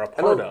we are a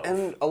part of?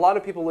 And a lot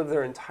of people live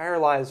their entire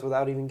lives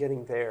without even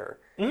getting there,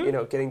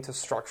 getting to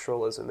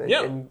structuralism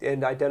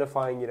and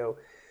identifying,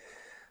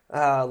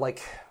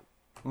 like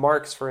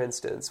Marx, for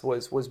instance,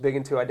 was big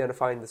into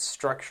identifying the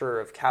structure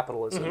of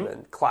capitalism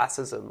and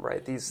classism,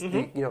 right?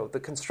 The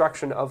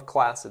construction of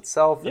class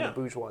itself and the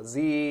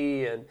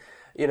bourgeoisie, and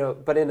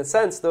but in a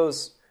sense,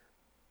 those,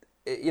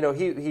 he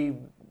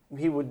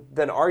would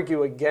then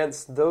argue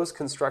against those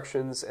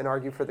constructions and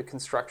argue for the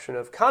construction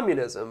of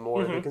communism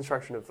or the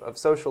construction of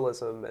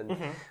socialism,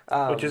 and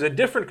which is a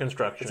different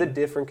construction. It's a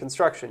different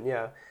construction,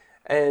 yeah,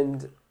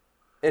 and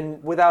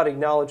without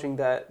acknowledging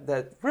that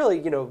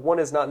really, one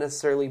is not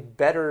necessarily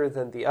better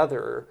than the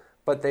other,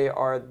 but they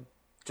are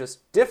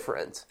just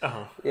different.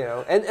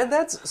 And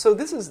that's so.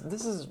 This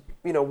is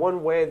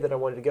one way that I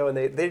wanted to go, and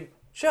they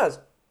just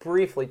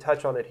briefly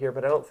touch on it here,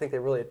 but I don't think they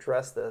really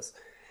address this.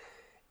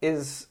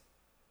 Is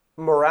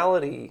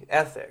morality,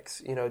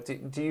 ethics,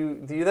 do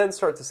you then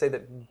start to say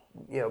that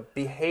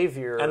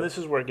behavior, and this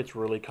is where it gets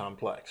really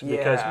complex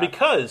Yeah.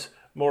 because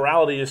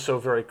morality is so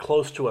very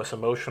close to us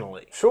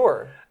emotionally.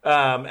 sure,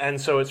 And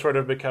so it sort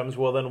of becomes,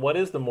 well, then what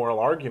is the moral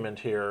argument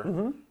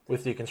here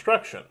with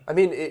deconstruction? I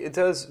mean, it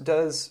does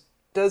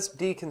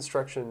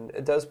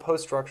deconstruction, does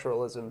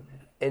post-structuralism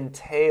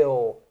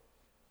entail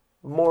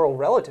moral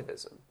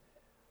relativism?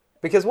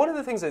 Because one of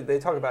the things that they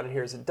talk about in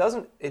here is it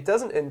doesn't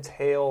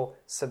entail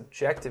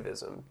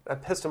subjectivism,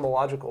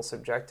 epistemological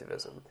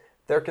subjectivism.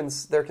 There can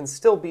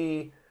still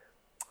be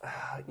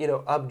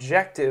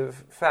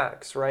objective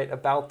facts, right,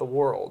 about the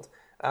world,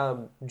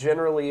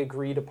 generally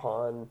agreed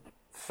upon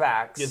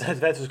facts. Yeah,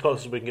 that's as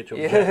close as we can get to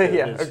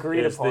objective.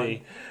 Agreed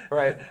upon.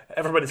 Right.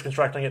 Everybody's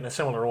constructing it in a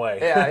similar way.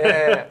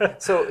 Yeah.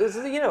 So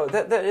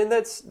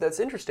that's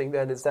interesting.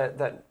 Then is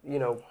that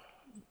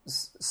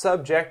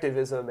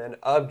subjectivism and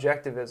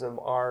objectivism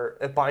are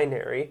a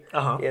binary.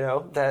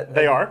 That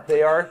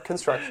they are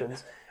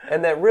constructions,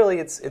 and that really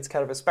it's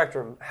kind of a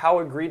spectrum. How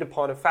agreed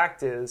upon a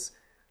fact is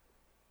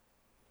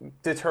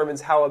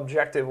determines how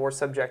objective or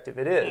subjective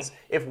it is.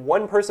 If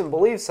one person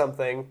believes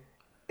something,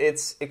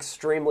 it's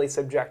extremely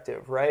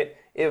subjective, right?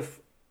 If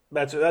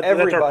that's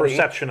our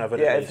perception of it.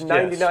 Yeah, at least, if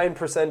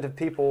 99% of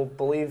people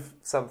believe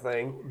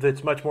something,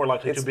 that's much more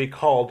likely to be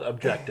called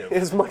objective.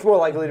 It's much more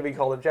likely to be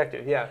called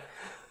objective. Yeah,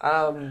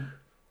 the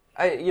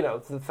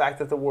fact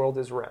that the world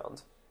is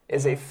round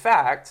is a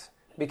fact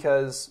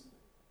because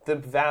the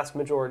vast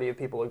majority of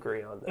people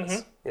agree on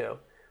this.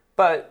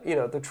 But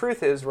the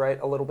truth is, right,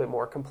 a little bit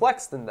more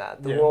complex than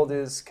that. The world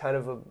is kind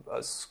of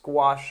a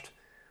squashed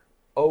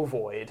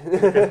ovoid.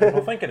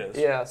 People think it is.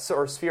 Yeah,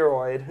 or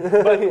spheroid.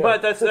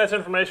 But that's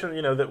information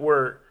that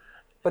we're.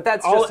 But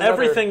that's all just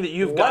everything that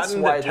you've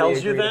gotten that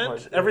tells you that upon.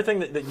 everything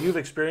that you've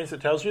experienced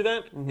that tells you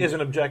that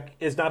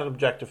is not an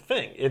objective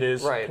thing. It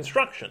is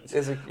constructions.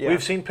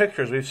 We've seen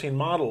pictures, we've seen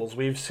models,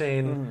 we've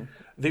seen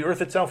the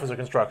Earth itself is a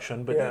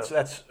construction, but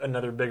that's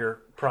another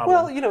bigger problem.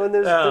 Well, and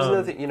there's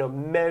another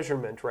thing,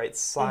 measurement, right?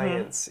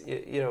 Science,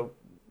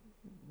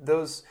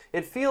 those.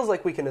 It feels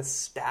like we can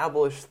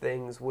establish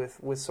things with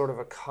sort of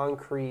a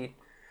concrete,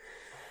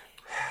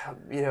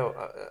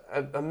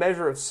 a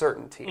measure of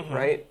certainty,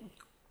 right?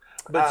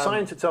 But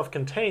science itself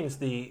contains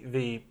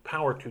the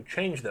power to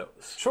change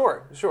those.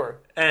 Sure.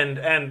 And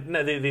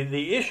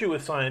the issue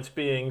with science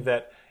being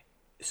that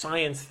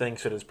science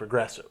thinks it is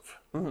progressive.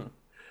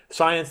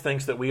 Science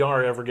thinks that we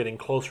are ever getting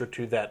closer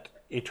to that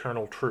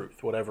eternal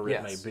truth, whatever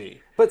it may be.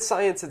 But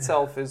science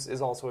itself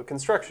is also a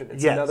construction.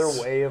 It's another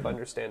way of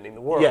understanding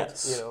the world.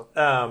 Yes.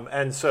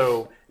 And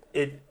so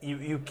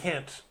you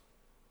can't.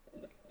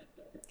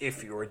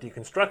 If you're a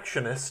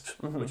deconstructionist,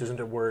 which isn't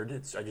a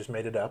word, I just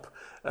made it up.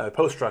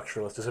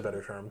 Post-structuralist is a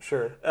better term.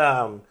 Sure.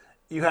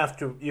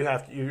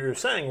 You're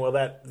saying, well,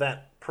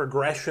 that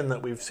progression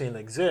that we've seen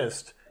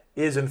exist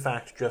is in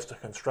fact just a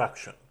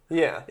construction.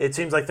 Yeah. It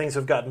seems like things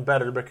have gotten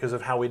better because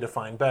of how we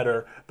define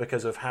better,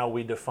 because of how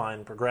we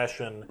define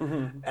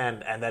progression,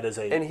 and that is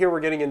a. And here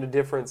we're getting into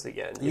difference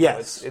again.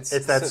 Yes, it's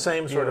that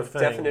same sort of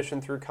thing. Definition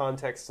through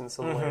context and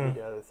similarity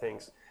to other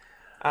things.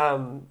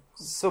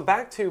 So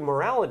back to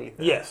morality.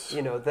 Then. Yes.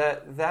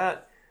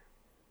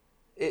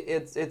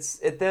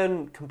 It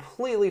then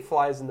completely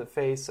flies in the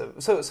face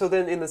of so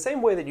then in the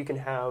same way that you can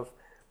have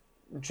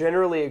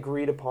generally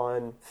agreed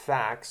upon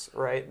facts,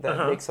 right,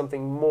 that make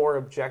something more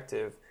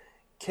objective,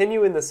 can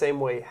you in the same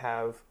way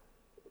have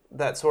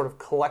that sort of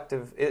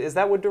collective, is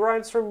that what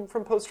derives from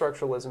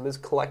post-structuralism, is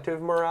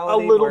collective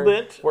morality? A little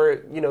bit. Where,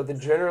 the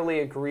generally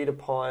agreed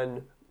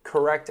upon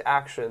correct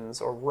actions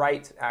or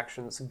right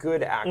actions,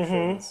 good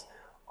actions,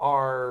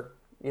 are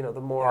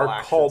the moral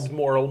actions. Called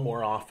moral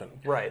more often.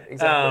 Right,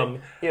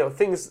 exactly.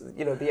 Things,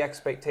 the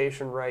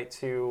expectation, right,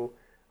 to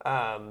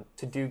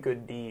do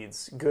good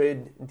deeds.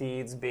 Good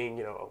deeds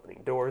being,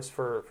 opening doors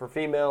for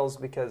females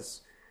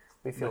because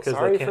we feel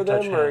sorry for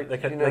them. They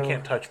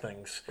can't touch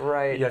things.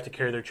 Right. You have to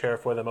carry their chair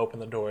for them, open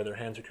the door, their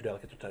hands are too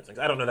delicate to touch things.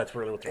 I don't know that's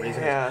really what the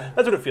reason is.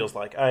 That's what it feels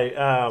like.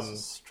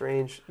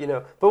 Strange,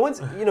 But once,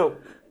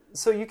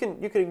 so you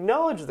can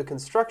acknowledge the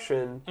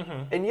construction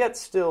and yet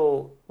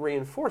still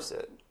reinforce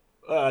it.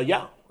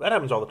 Yeah, that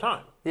happens all the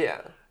time.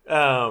 Yeah.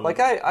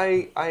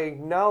 I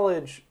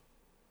acknowledge.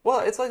 Well,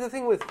 it's like the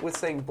thing with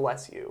saying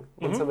 "bless you"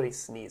 when somebody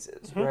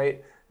sneezes,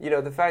 right?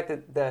 The fact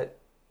that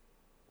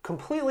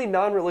completely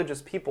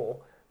non-religious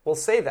people will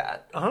say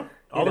that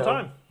all the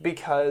time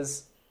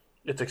because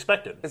it's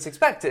expected. It's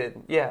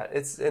expected, yeah.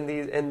 It's and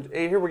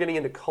here we're getting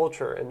into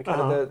culture and kind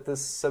of the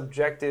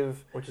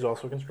subjective, which is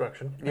also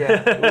construction.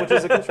 Yeah, which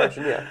is a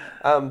construction.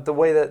 Yeah, the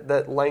way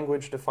that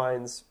language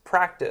defines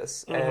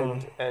practice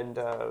and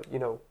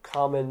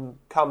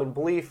common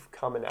belief,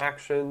 common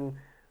action,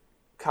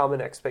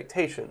 common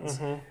expectations.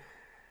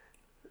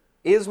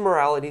 Is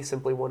morality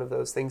simply one of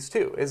those things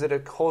too? Is it a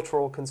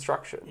cultural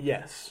construction?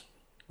 Yes.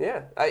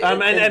 Yeah,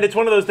 and it's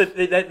one of those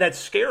that's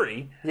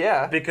scary.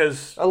 Yeah,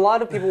 because a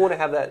lot of people want to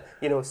have that,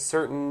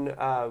 certain.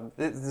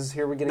 This is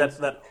here we're getting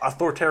that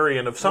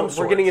authoritarian of some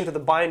sort. We're getting into the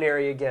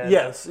binary again.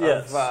 Yes,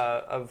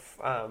 of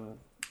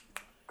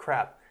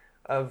crap.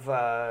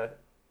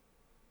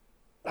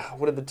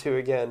 what are the two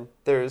again?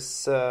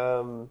 There's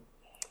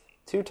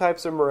two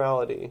types of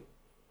morality.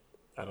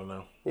 I don't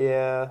know.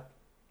 Yeah,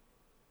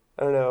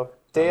 I don't know.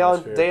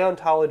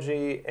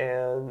 Deontology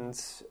and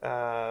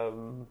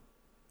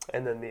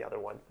then the other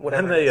one.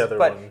 Whatever. And the other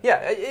one.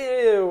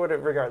 Yeah,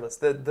 whatever, regardless.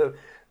 The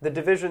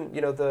division,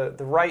 the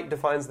right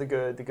defines the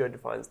good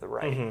defines the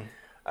right.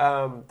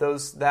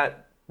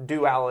 That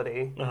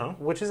duality,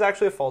 which is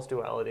actually a false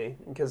duality,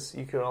 because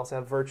you can also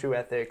have virtue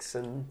ethics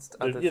and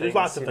other things. There's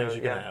lots of things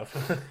you can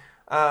have.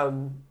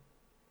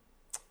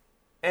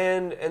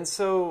 And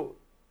so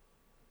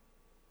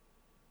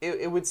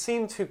it would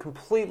seem to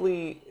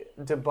completely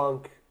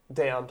debunk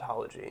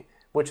deontology,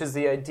 which is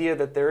the idea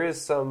that there is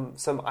some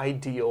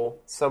ideal,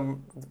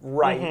 some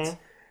right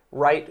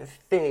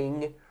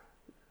thing,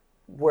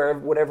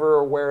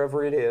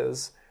 wherever it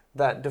is,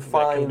 that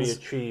defines, that can be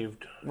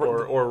achieved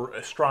or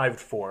strived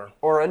for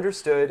or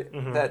understood,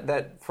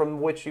 that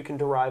from which you can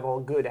derive all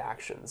good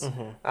actions.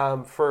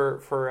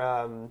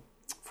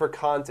 For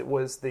Kant, it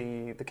was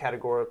the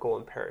categorical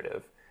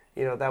imperative.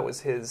 That was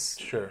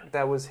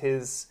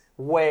his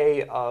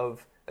way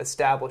of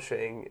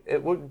establishing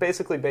it,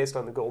 basically based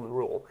on the golden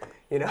rule.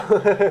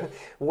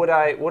 Would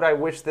I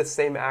wish this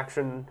same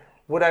action?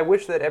 Would I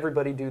wish that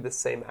everybody do the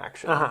same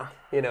action?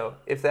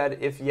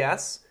 If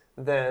yes,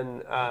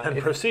 then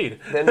proceed.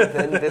 Then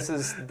this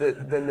is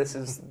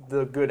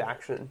the good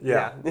action.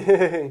 Yeah.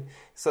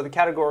 So the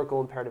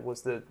categorical imperative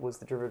was the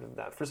derivative of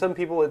that. For some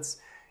people, it's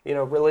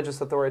religious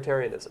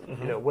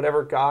authoritarianism.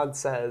 Whatever God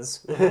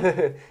says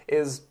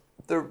is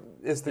the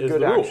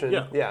good action.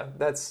 Yeah.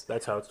 That's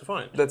how it's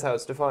defined. That's how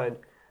it's defined.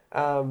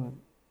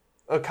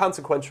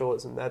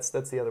 Consequentialism.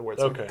 That's the other word.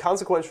 So okay.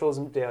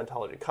 Consequentialism,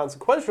 deontology.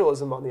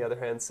 Consequentialism, on the other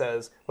hand,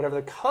 says whatever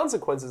the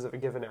consequences of a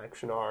given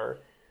action are,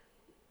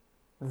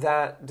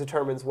 that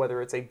determines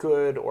whether it's a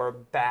good or a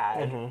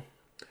bad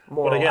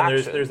moral But again,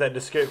 action. there's that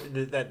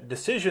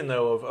decision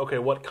though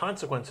of what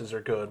consequences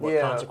are good, what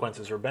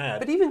consequences are bad.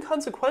 But even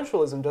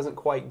consequentialism doesn't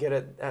quite get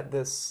at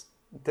this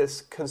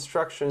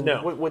construction.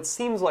 No. What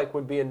seems like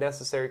would be a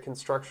necessary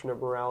construction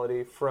of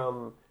morality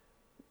from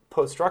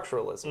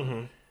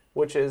post-structuralism,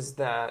 which is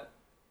that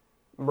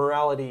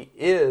morality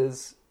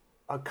is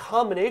a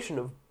combination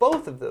of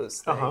both of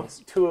those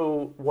things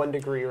to one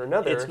degree or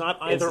another. It's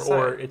not either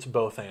or, it's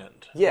both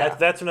and. Yeah.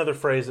 That's another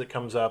phrase that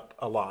comes up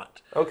a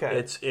lot.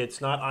 Okay.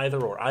 It's not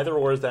either or. Either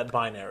or is that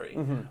binary.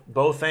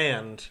 Both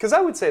and because I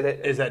would say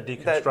that is that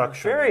deconstruction. That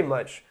very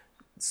much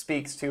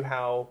speaks to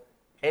how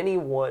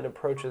anyone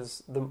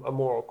approaches a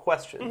moral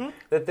question,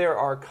 that there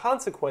are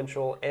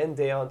consequential and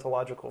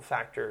deontological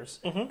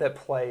factors that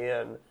play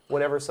in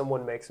whenever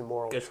someone makes a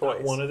moral choice. It's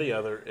not one or the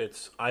other.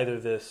 It's either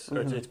this, or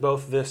it's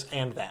both this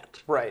and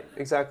that. Right,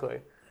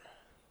 exactly.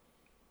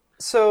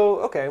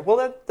 So, okay,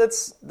 well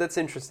that's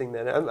interesting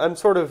then. I'm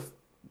sort of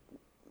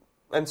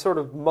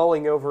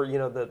mulling over,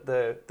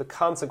 the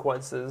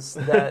consequences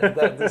that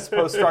this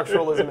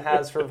post-structuralism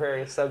has for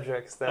various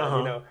subjects that,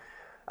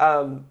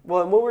 and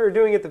what we were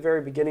doing at the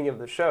very beginning of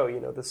the show,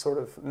 this sort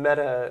of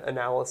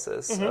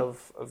meta-analysis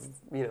of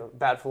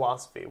bad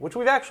philosophy, which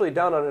we've actually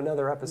done on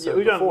another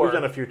episode before. We've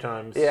done a few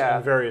times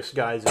in various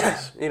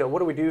guises. What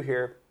do we do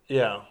here?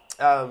 Yeah.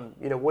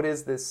 What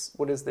is this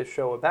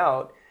show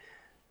about?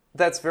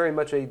 That's very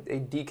much a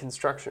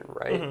deconstruction,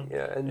 right?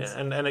 Yeah, and it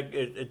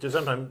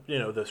sometimes,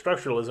 the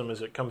structuralism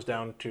is it comes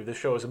down to the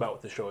show is about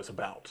what the show is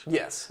about.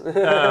 Yes.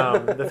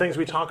 The things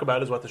we talk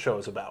about is what the show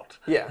is about.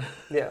 Yeah.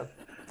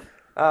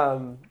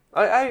 I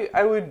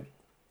would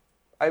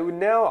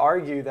now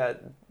argue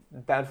that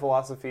bad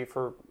philosophy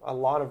for a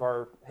lot of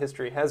our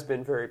history has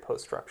been very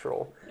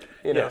post-structural.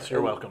 Yes,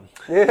 you're welcome.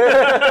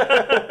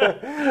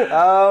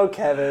 Oh,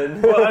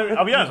 Kevin. Well,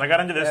 I'll be honest. I got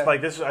into this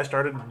I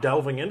started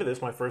delving into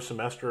this my first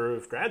semester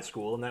of grad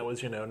school, and that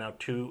was now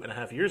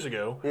 2.5 years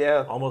ago.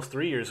 Yeah. Almost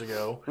 3 years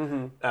ago.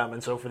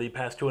 And so for the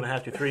past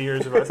 2.5 to 3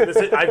 years of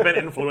I've been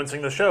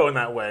influencing the show in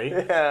that way.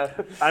 Yeah.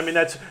 I mean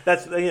that's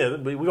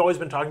we've always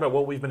been talking about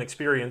what we've been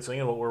experiencing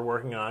and what we're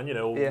working on.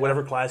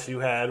 Whatever class you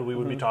had, we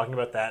would be talking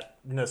about that.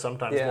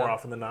 Sometimes more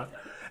often than not.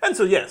 And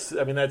so yes,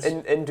 I mean that's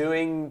and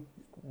doing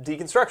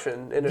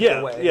deconstruction in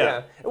a way.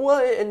 Yeah. Well,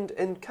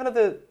 and kind of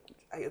the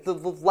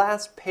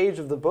last page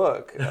of the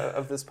book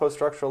of this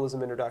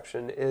post-structuralism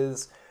introduction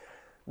is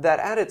that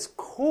at its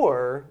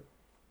core,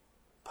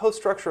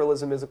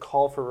 post-structuralism is a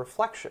call for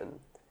reflection.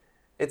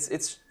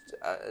 It's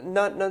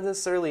not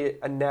necessarily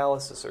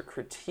analysis or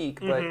critique,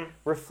 but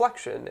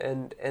reflection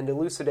and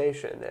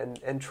elucidation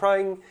and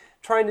trying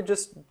to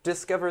just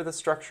discover the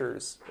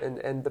structures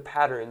and the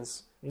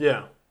patterns.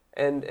 Yeah.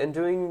 And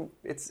doing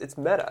it's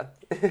meta.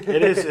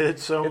 It is.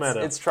 It's so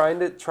meta. It's trying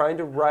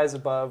to rise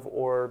above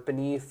or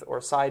beneath or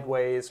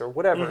sideways or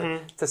whatever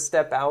to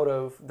step out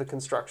of the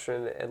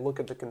construction and look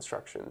at the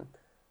construction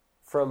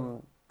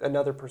from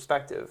another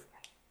perspective.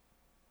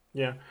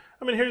 Yeah,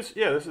 I mean,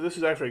 this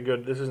is actually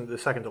good. This isn't the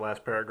second to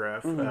last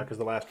paragraph, because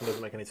the last one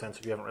doesn't make any sense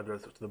if you haven't read the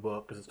rest of the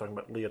book, because it's talking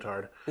about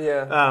Leotard.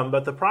 Yeah.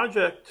 But the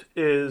project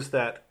is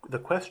that the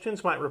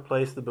questions might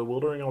replace the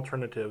bewildering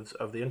alternatives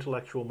of the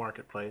intellectual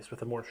marketplace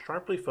with a more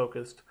sharply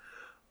focused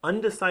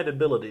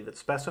undecidability that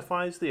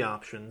specifies the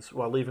options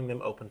while leaving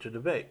them open to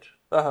debate.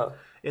 Uh-huh.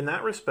 In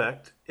that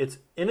respect, it's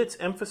in its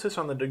emphasis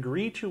on the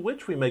degree to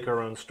which we make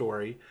our own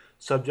story,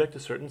 subject to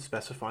certain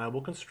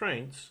specifiable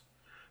constraints.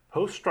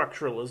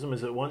 Post-structuralism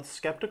is at once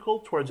skeptical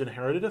towards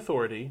inherited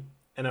authority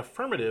and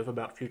affirmative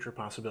about future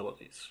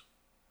possibilities.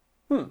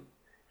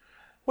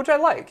 Which I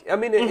like. I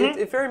mean,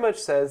 it very much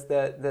says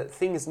that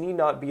things need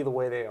not be the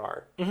way they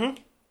are. Mm-hmm.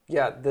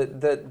 Yeah,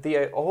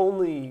 the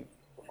only,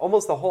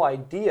 almost the whole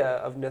idea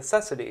of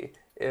necessity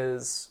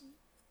is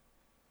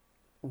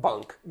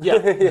bunk.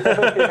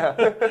 Yeah.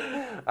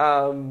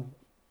 yeah.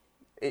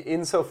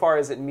 Insofar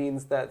as it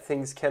means that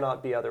things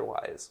cannot be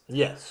otherwise.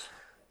 Yes.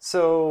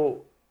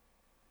 So...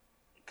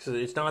 Because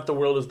it's not the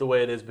world is the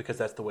way it is because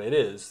that's the way it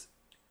is.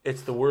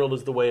 It's the world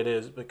is the way it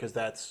is because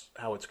that's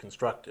how it's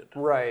constructed.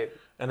 Right.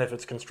 And if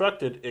it's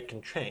constructed, it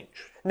can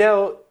change.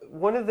 Now,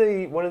 one of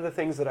the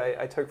things that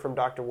I took from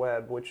Dr.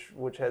 Webb,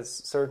 which has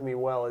served me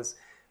well, is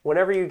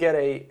whenever you get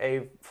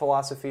a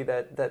philosophy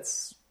that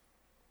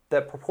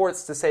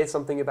purports to say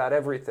something about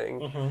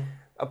everything,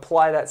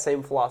 apply that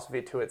same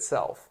philosophy to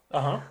itself.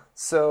 Uh-huh.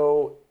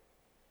 So,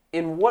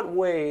 in what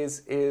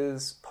ways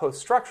is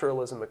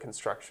post-structuralism a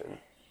construction?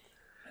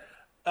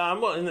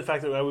 Well, in the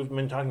fact that we've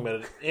been talking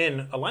about it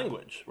in a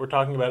language. We're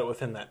talking about it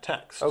within that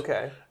text.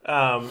 Okay.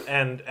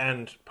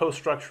 And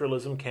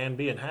post-structuralism can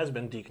be and has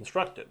been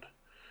deconstructed.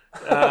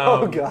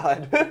 Oh,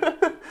 God.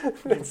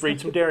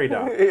 Read some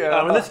Derrida.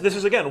 Yeah. And this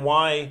is, again,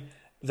 why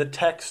the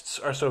texts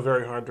are so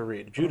very hard to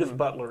read. Judith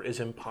Butler is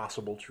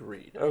impossible to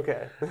read.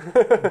 Okay.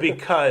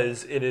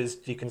 Because it is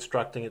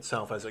deconstructing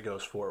itself as it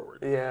goes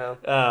forward. Yeah.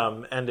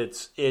 And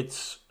it's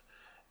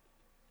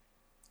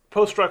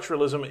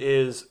post-structuralism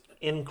is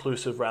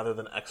inclusive rather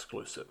than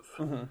exclusive,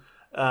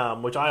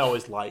 which I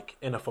always like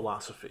in a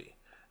philosophy.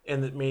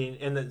 And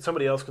that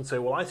somebody else can say,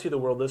 well, I see the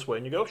world this way.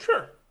 And you go,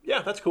 sure,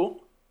 yeah, that's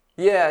cool.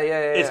 Yeah.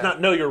 It's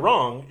not, no, you're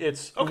wrong.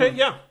 It's, okay,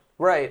 yeah.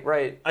 Right.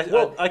 Okay.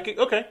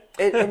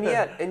 and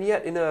yet,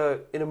 in a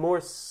more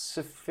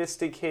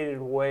sophisticated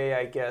way,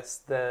 I guess,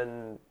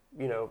 than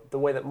the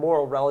way that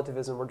moral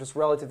relativism or just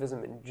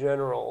relativism in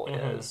general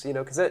is.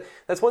 Because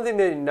that's one thing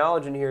they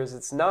acknowledge in here is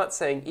it's not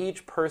saying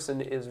each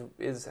person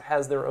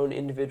has their own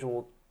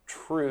individual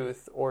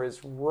truth or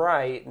is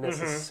right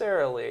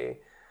necessarily.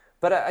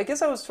 But I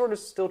guess I was sort of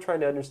still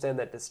trying to understand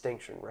that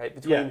distinction, right,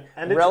 between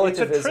and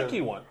relativism. it's a tricky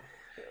one.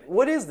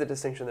 What is the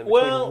distinction then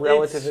between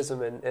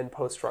relativism and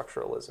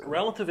post-structuralism?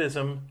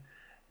 Relativism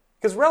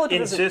Because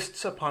relativism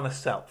insists upon a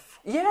self.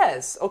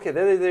 Yes. Okay.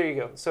 There you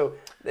go. So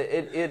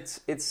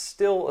it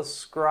still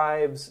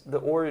ascribes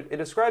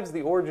it ascribes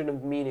the origin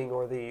of meaning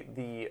or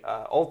the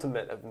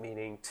ultimate of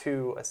meaning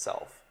to a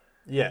self.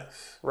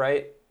 Yes.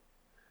 Right.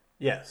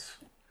 Yes.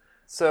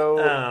 So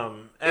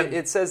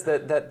it says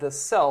that the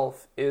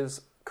self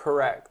is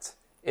correct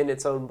in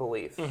its own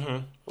belief,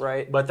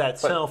 right? But that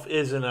self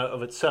is in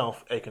of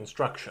itself a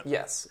construction.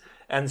 Yes.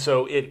 And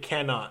so it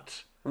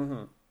cannot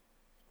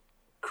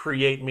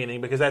create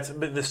meaning because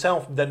the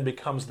self then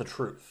becomes the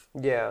truth.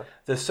 Yeah.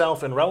 The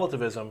self in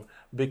relativism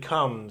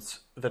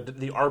becomes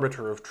the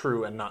arbiter of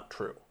true and not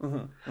true.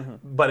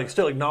 But it's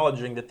still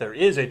acknowledging that there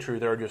is a true,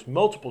 there are just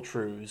multiple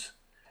truths,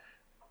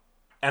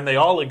 and they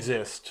all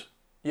exist.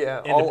 Yeah,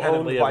 all owned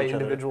independently by of each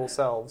individual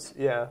selves.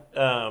 Yeah.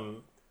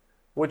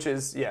 Which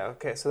is,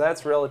 okay, so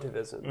that's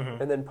relativism.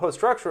 And then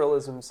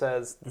post-structuralism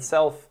says the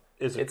self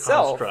is a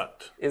itself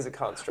construct. is a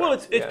construct.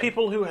 Well, it's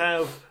people who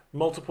have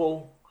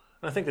multiple,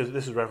 and I think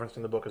this is referenced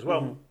in the book as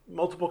well,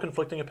 multiple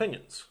conflicting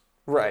opinions.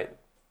 Right.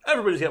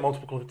 Everybody's got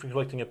multiple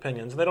conflicting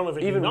opinions, and they don't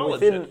even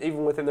acknowledge it.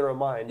 Even within their own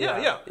mind.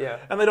 Yeah.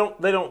 And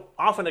they don't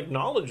often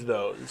acknowledge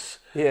those.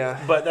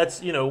 Yeah. But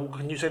that's,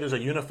 can you say there's a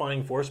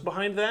unifying force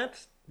behind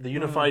that? The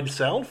unified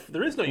self?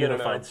 There is no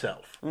unified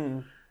self.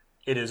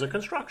 It is a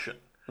construction.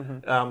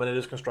 And it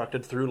is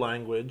constructed through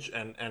language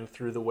and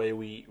through the way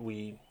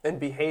we and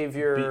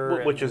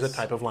behavior, which is a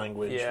type of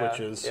language,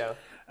 which is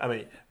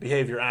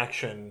behavior,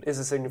 action, is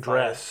a signifier.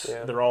 Dress.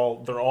 Yeah. They're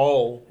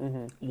all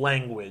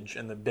language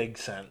in the big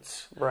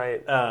sense,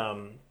 right?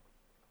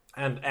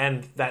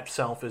 And that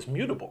self is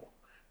mutable;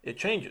 it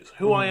changes.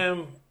 Who I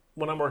am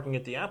when I'm working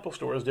at the Apple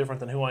Store is different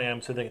than who I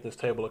am sitting at this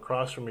table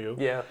across from you.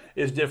 Yeah,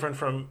 is different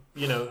from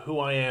who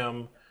I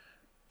am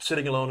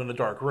sitting alone in a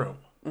dark room.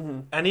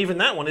 And even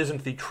that one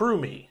isn't the true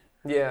me.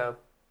 Yeah.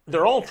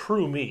 They're all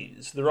true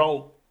me's. They're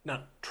all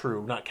not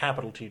true, not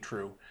capital T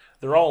true.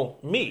 They're all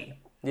me.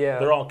 Yeah.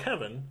 They're all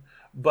Kevin,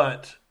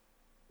 but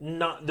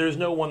there's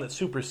no one that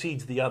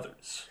supersedes the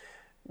others.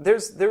 There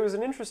was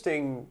an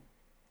interesting,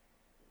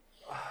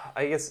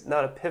 I guess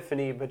not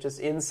epiphany, but just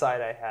insight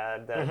I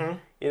had that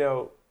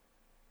there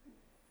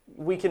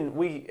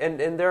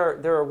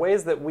are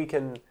ways that we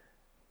can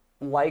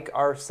like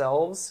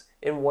ourselves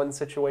in one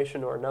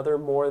situation or another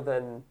more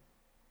than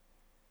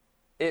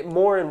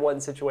more in one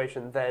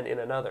situation than in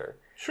another.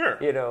 Sure.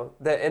 You know,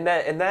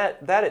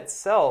 that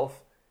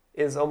itself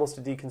is almost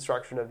a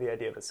deconstruction of the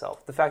idea of a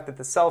self. The fact that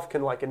the self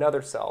can like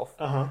another self,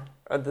 or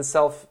the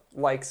self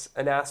likes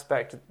an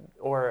aspect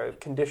or a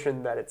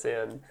condition that it's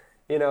in.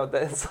 You know,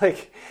 that it's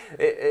like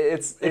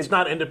it's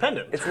not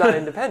independent. It's not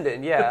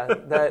independent. Yeah,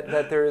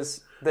 that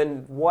there's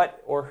then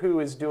what or who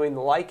is doing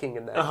the liking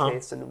in that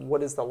case, and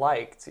what is the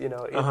liked. You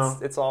know,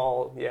 it's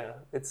all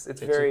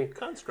it's very a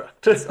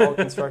construct. It's all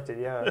constructed.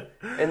 Yeah,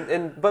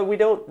 but we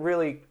don't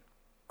really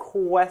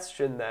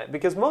question that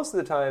because most of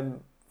the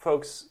time,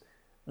 folks,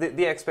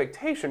 the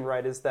expectation,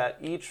 right, is that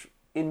each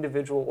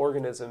individual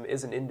organism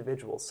is an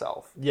individual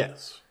self.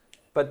 Yes,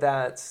 but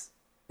that's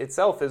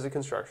itself is a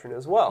construction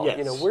as well. Yes.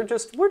 You know, we're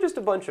just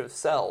a bunch of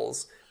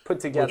cells put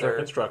together. Which are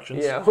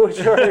constructions. Yeah, which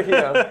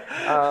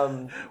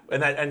are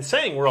and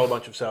saying we're all a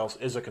bunch of cells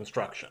is a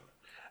construction.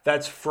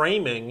 That's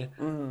framing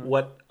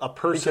what a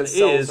person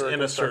is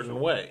in a certain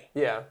way.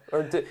 Yeah,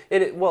 or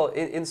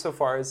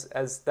insofar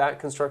as that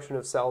construction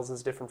of cells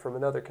is different from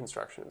another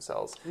construction of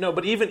cells. No,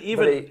 but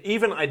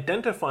even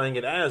identifying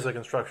it as a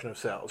construction of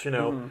cells, you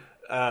know.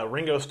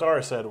 Ringo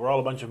Starr said, we're all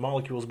a bunch of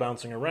molecules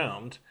bouncing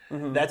around.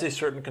 That's a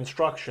certain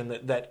construction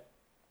that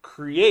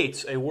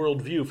creates a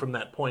worldview from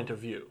that point of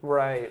view.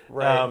 Right.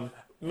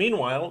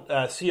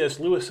 Meanwhile, C.S.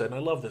 Lewis said, and I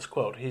love this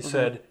quote, he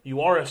said, you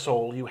are a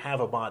soul, you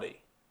have a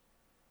body.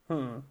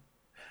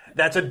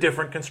 That's a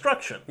different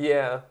construction.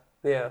 Yeah.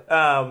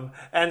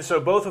 And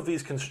so both of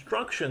these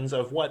constructions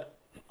of what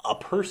a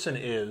person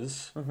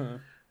is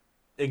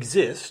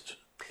exist.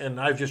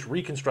 And I've just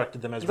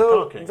reconstructed them as we're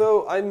talking.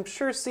 Though I'm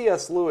sure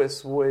C.S.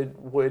 Lewis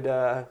would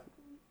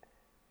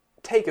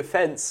take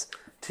offense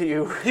to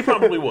you. He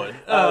probably would.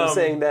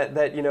 Saying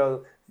that you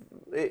know,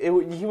 he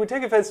would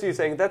take offense to you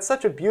saying, that's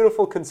such a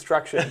beautiful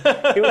construction.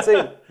 He would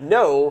say,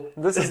 no,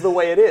 this is the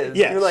way it is.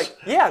 Yes. You're like,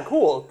 yeah,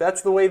 cool,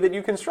 that's the way that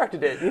you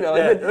constructed it. You know,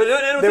 and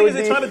the thing is,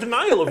 it's not a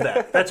denial of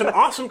that. That's an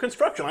awesome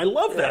construction. I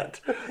love that.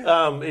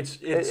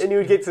 And you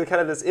would get to kind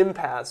of this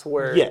impasse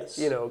where,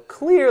 you know,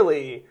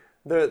 clearly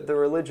the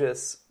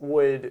religious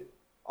would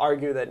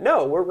argue that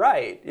no, we're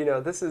right. You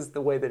know, this is the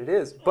way that it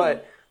is.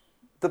 But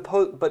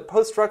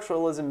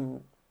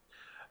post-structuralism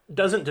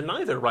doesn't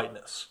deny their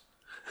rightness.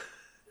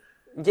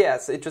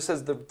 Yes, it just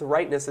says the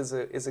rightness is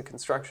a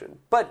construction.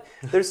 But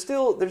there's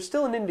still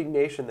an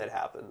indignation that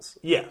happens.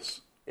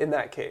 Yes. In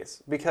that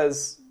case,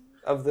 because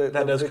of the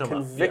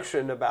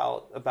conviction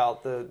about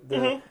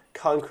the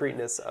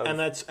concreteness of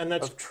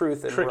of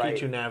truth and tricky right.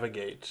 to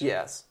navigate.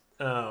 Yes.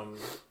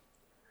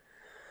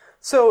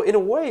 So in a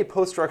way,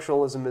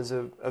 post-structuralism is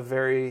a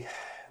very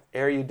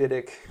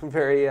eruditic,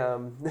 very I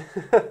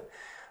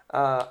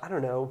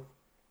don't know.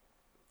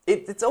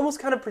 It's almost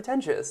kind of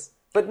pretentious,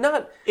 but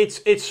not.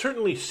 It's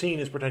certainly seen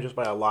as pretentious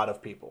by a lot of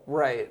people.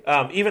 Right.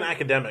 Even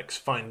academics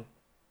find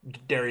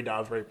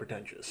Derrida very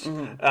pretentious.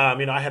 You know,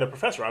 I had a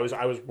professor. I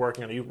was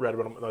working on. You read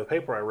about the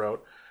paper I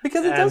wrote.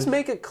 Because it does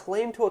make a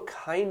claim to a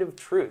kind of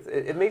truth.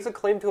 It makes a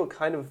claim to a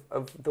kind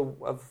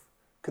of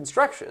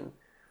construction.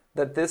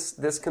 That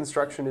this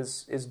construction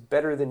is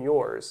better than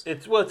yours.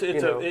 It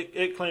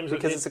claims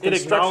because it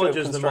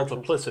acknowledges the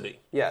multiplicity.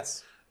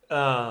 Yes.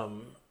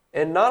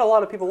 And not a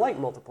lot of people like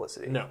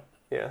multiplicity. No.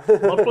 Yeah.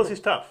 Multiplicity's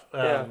tough.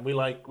 Yeah. We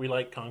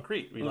like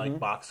concrete. We like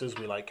boxes.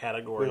 We like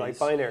categories. We like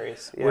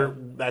binaries. Yeah.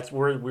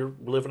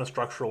 We live in a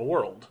structural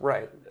world.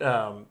 Right.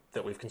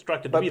 That we've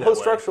constructed to be that way.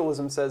 But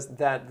post-structuralism says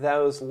that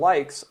those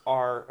likes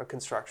are a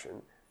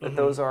construction. That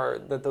those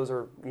are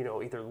you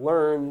know either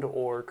learned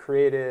or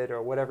created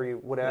or whatever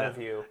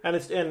you. And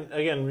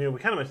again you know, we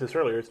kind of mentioned this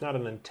earlier. It's not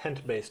an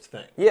intent-based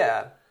thing.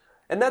 Yeah,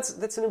 and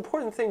that's an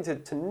important thing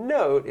to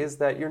note is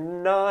that you're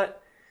not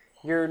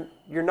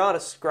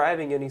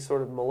ascribing any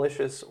sort of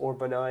malicious or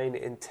benign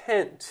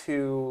intent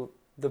to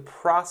the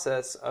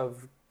process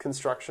of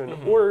construction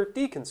or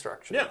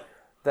deconstruction. Yeah,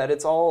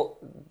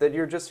 that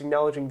you're just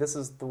acknowledging this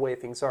is the way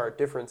things are,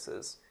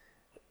 differences.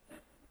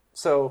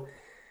 So.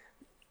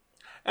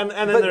 And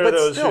then there are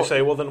those who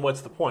say, well, then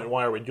what's the point?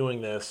 Why are we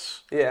doing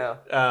this? Yeah.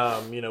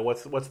 You know,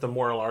 what's the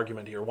moral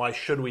argument here? Why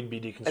should we be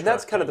deconstructing? And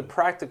that's kind of the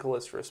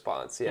practicalist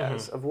response,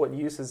 yes, of what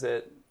use is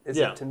it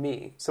to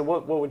me. So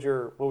what would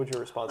your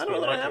response be? I don't know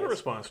that I have a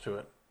response to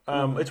it.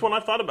 It's one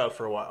I've thought about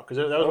for a while, because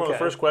that was one of the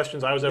first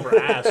questions I was ever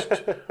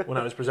asked when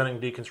I was presenting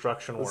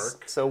deconstruction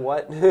work. So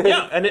what?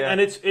 Yeah, and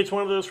it's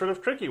one of those sort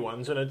of tricky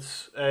ones, and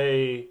it's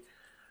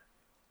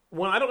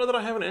one I don't know that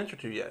I have an answer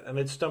to yet, and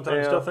it's something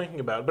I'm still thinking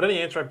about. But any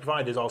answer I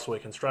provide is also a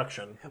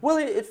construction. Well,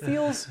 it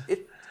feels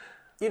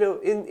you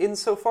know, in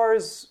so far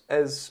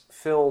as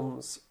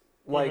films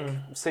like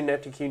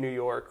Synecdoche, New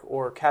York,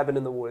 or Cabin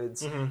in the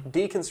Woods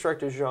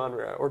deconstruct a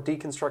genre or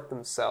deconstruct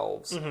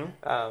themselves,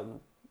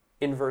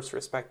 inverse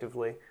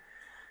respectively.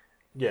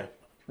 Yeah,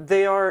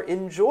 they are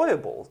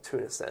enjoyable to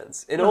a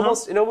sense, in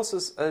almost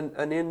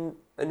an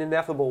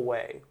ineffable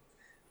way,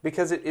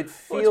 because it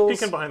feels. Well, it's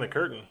peeking behind the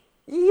curtain.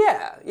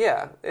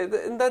 Yeah,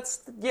 and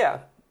that's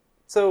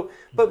So,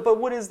 but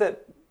what is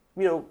that?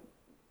 You know,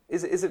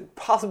 is it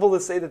possible to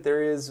say that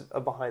there is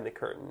a behind the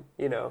curtain?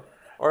 You know,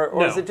 or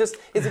No. is it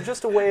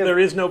just a way of There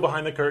is no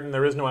behind the curtain.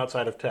 There is no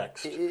outside of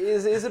text.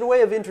 is it a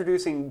way of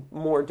introducing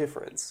more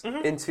difference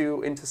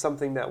into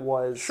something that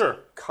was Sure.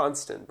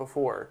 constant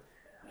before,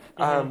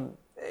 and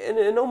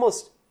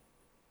almost,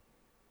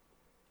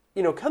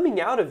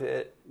 coming out of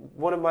it,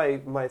 one of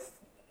my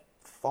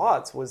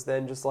thoughts was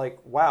then just like,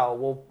 wow,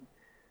 well,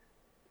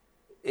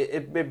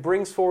 it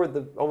brings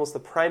forward almost the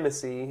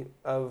primacy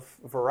of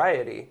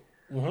variety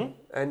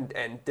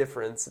and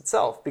difference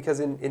itself, because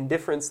in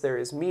difference there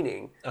is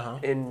meaning,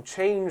 in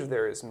change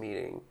there is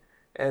meaning,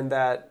 and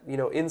that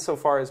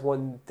insofar as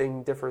one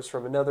thing differs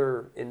from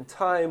another in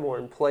time or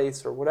in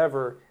place or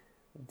whatever,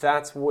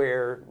 that's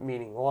where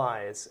meaning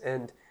lies.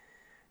 And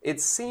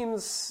it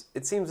seems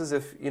as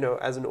if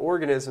as an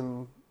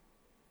organism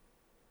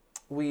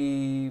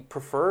we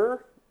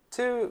prefer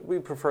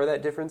that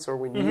difference, or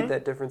we need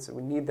that difference, and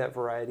we need that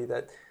variety.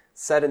 That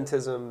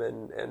sedentism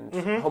and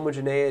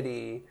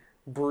homogeneity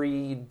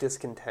breed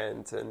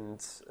discontent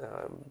and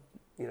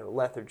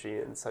lethargy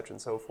and such and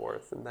so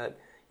forth, and that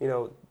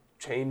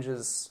change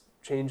is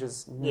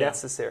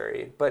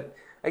necessary, but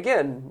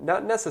again,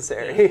 not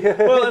necessary.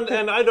 Well,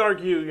 and I'd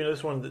argue,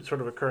 this one that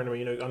sort of occurred to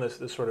me, on this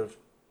sort of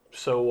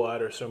so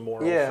what or so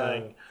moral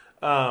thing.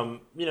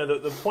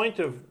 The point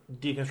of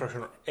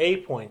deconstruction, or a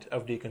point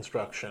of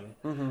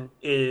deconstruction,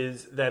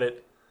 is that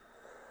it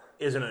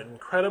is an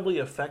incredibly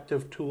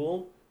effective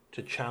tool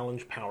to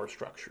challenge power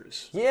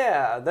structures.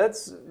 Yeah,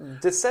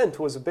 dissent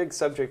was a big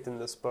subject in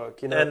this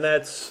book, and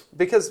that's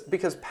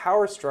because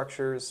power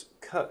structures,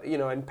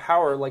 and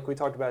power, like we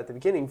talked about at the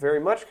beginning, very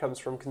much comes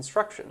from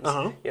constructions.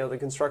 The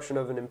construction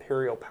of an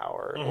imperial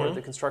power, or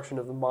the construction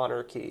of the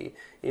monarchy,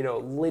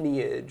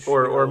 lineage,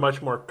 or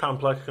much more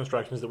complex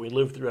constructions that we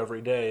live through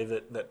every day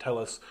that tell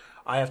us,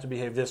 I have to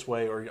behave this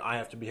way, or I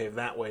have to behave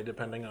that way,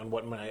 depending on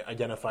what my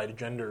identified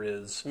gender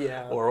is,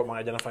 or what my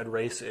identified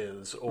race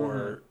is,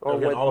 or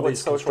again, all of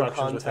these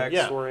constructions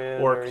within, we're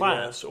in, or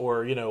class,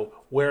 or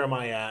where am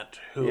I at?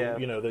 Who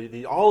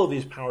all of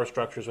these power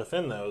structures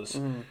within those.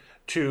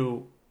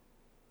 To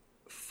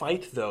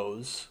fight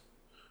those,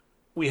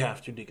 we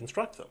have to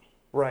deconstruct them.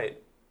 Right.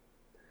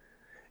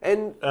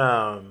 And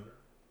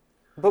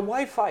but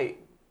why fight?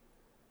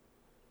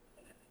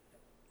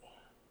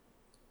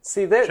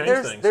 See, there's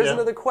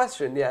another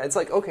question. Yeah, it's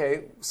like,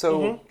 okay,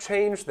 so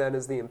change then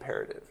is the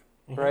imperative,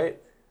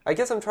 right? I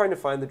guess I'm trying to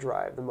find the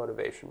drive, the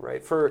motivation,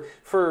 right? For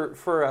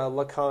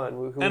Lacan,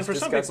 who and was for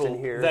some discussed people,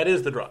 in here, that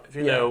is the drive.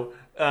 The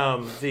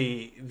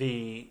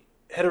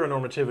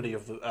heteronormativity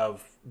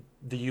of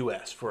the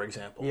U.S., for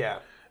example. Yeah.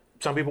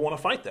 Some people want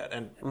to fight that,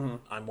 and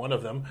I'm one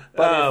of them.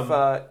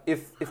 But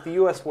if the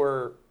U.S.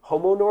 were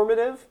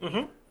homonormative,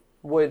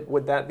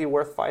 would that be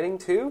worth fighting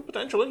too?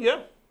 Potentially,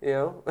 yeah.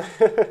 Yeah.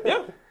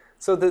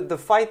 So the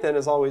fight then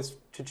is always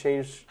to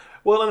change.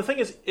 Well, and the thing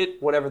is,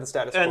 whatever the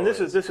status quo. And this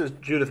is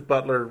Judith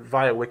Butler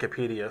via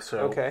Wikipedia.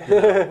 So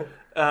okay.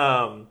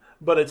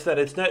 But it's that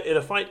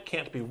a fight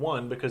can't be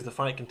won because the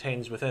fight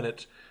contains within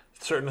it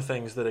certain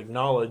things that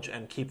acknowledge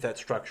and keep that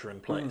structure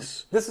in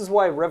place. This is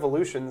why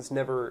revolutions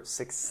never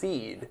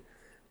succeed.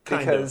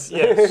 Because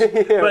yes.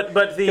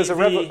 But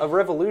a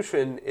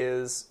revolution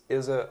is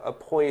a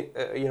point,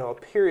 a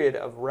period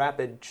of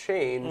rapid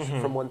change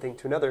from one thing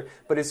to another.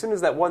 But as soon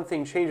as that one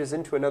thing changes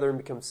into another and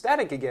becomes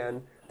static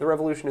again, the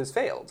revolution has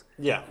failed.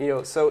 Yeah.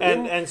 So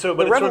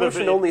the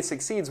revolution only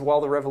succeeds while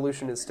the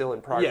revolution is still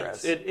in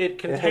progress. Yes, it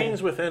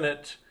contains within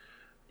it,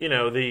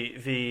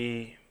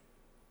 the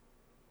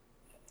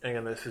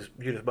again, this is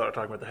Judith Butler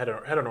talking about the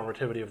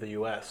heteronormativity of the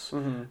U.S.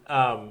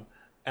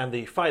 And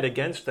the fight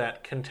against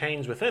that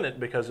contains within it,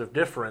 because of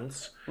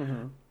difference,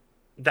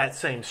 that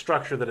same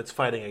structure that it's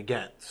fighting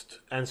against.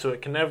 And so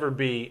it can never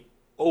be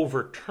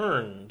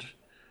overturned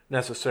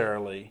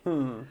necessarily,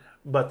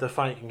 but the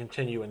fight can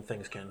continue and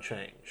things can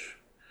change.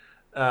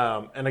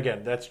 And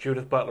again, that's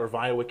Judith Butler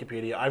via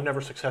Wikipedia. I've never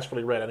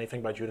successfully read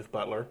anything by Judith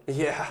Butler.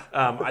 Yeah.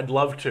 I'd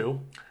love to.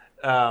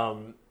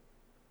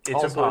 It's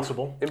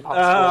also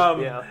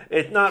impossible. Yeah.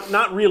 It's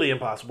not really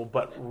impossible,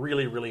 but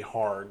really, really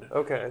hard.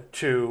 Okay.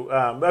 To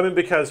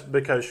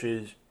because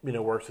she's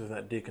works in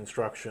that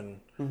deconstruction,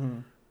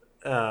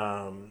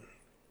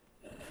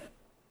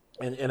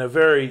 in a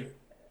very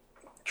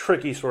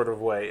tricky sort of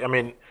way. I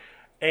mean,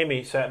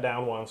 Amy sat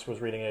down once,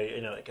 was reading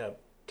a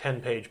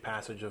 10-page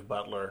passage of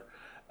Butler,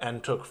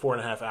 and took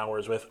 4.5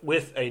 hours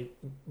with a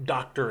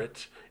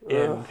doctorate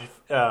in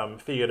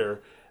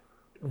theater,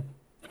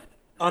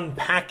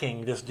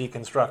 unpacking this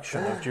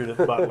deconstruction of Judith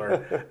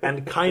Butler,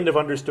 and kind of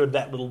understood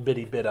that little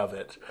bitty bit of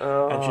it.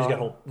 And she's got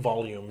whole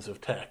volumes of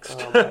text.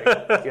 Oh my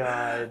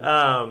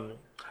God.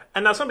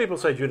 And now some people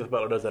say Judith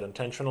Butler does that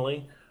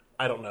intentionally.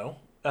 I don't know.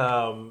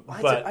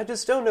 But I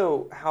just don't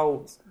know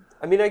how.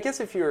 I mean, I guess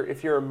if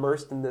you're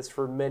immersed in this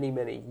for many,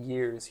 many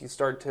years, you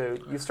start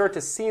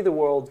to see the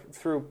world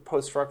through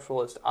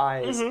post-structuralist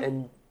eyes,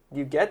 and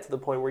you get to the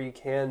point where you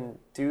can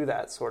do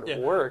that sort of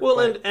work. Well,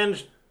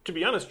 and to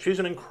be honest, she's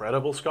an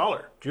incredible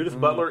scholar. Judith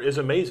Butler is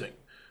amazing.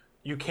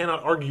 You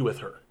cannot argue with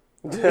her.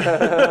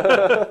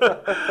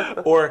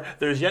 Or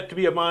there's yet to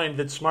be a mind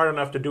that's smart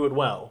enough to do it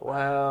well.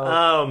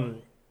 Wow.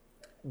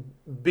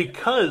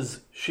 because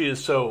she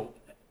is so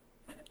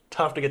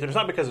tough to get through. It's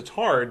not because it's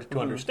hard to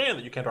understand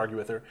that you can't argue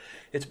with her.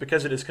 It's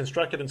because it is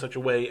constructed in such a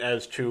way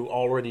as to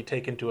already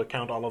take into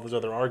account all of those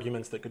other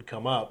arguments that could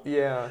come up.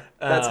 Yeah,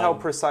 that's how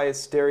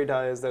precise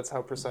Derrida is. That's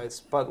how precise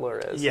Butler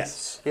is.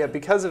 Yes. Yeah,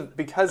 because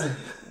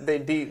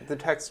the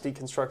text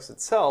deconstructs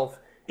itself.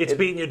 It's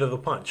beating you to the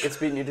punch. It's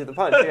beating you to the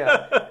punch.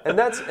 Yeah,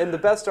 and the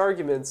best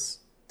arguments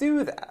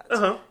do that.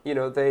 Uh-huh. You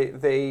know,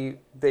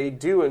 they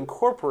do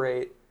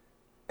incorporate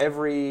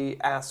every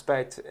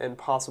aspect and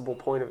possible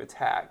point of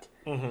attack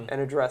and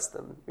address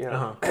them. You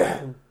know,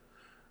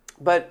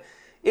 but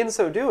in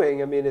so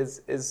doing, I mean,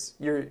 is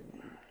you're,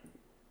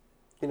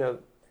 you know,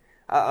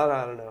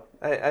 I don't know.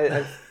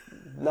 I'm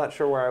not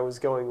sure where I was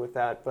going with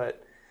that,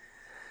 but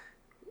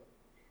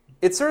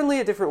it's certainly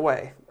a different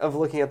way of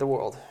looking at the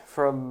world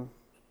from,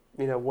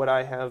 you know, what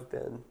I have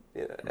been.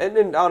 You know,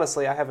 and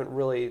honestly, I haven't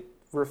really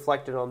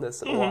reflected on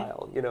this in a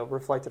while. You know,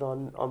 reflected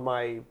on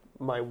my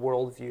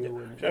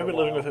worldview. I've been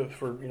living with it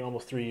for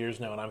almost 3 years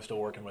now, and I'm still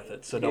working with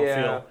it. So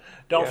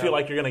don't feel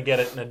like you're going to get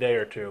it in a day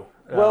or two.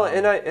 Well,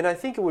 and I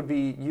think it would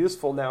be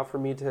useful now for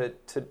me to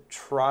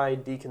try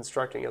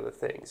deconstructing other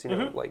things. You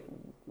know, like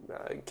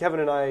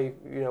Kevin and I,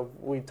 you know,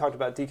 we talked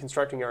about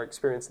deconstructing our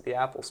experience at the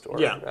Apple Store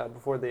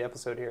before the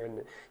episode here,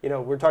 and you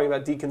know, we're talking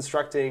about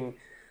deconstructing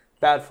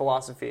bad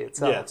philosophy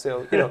itself. Yeah.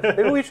 So you know,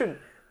 maybe we should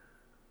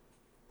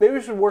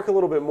work a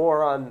little bit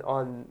more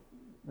on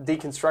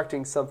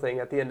deconstructing something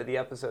at the end of the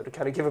episode to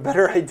kind of give a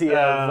better idea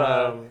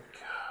of...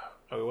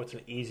 what's an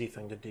easy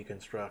thing to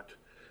deconstruct?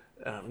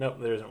 Nope,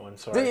 there isn't one,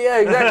 sorry. Yeah,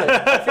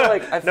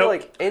 exactly. I feel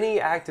like any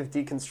act of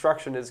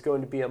deconstruction is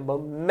going to be a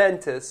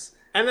momentous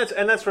And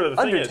that's sort of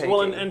the thing is,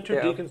 well, and to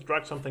yeah.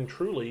 deconstruct something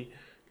truly...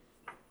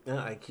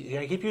 I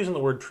keep using the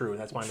word true, and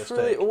that's my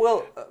mistake.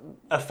 Well,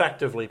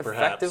 effectively,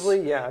 perhaps.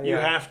 Effectively, yeah. You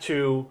have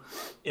to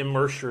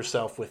immerse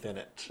yourself within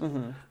it.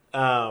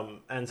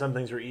 And some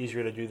things are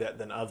easier to do that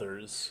than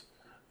others.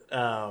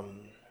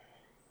 I'm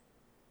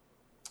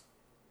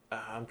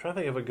trying to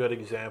think of a good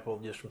example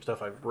just from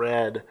stuff I've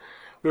read.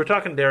 We were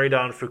talking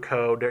Derrida and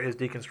Foucault, his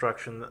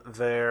deconstruction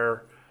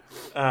there.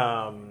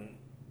 I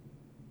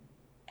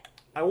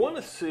want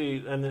to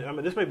see, and I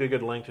mean, this may be a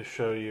good link to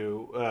show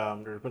you,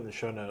 or put in the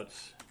show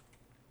notes.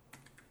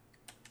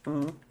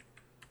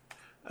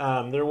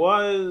 There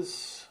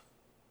was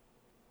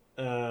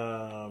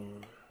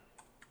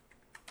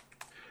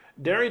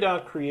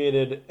Derrida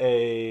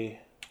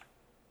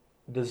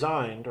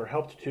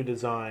helped to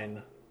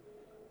design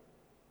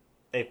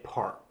a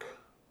park.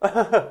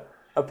 A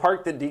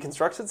park that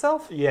deconstructs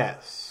itself?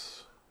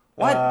 Yes.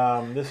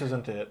 What? This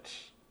isn't it.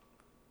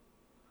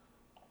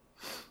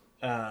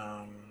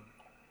 And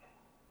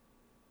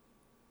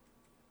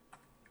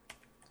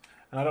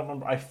I don't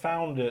remember. I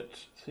found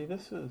it. See,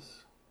 this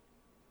is...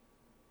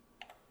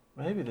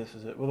 Maybe this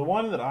is it. Well, the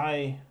one that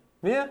I...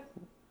 Yeah.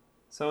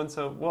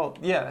 So-and-so. Well,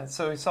 yeah.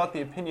 So he sought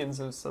the opinions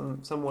of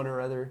someone or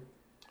other.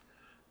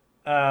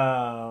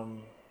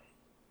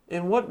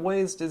 In what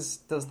ways does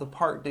the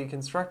park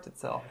deconstruct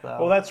itself, though?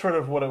 Well, that's sort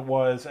of what it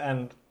was.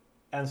 And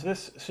so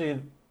this... See,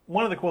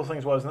 one of the cool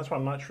things was, and that's why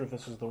I'm not sure if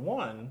this is the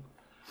one...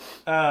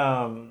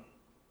 well,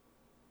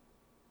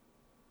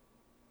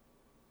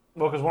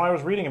 because when I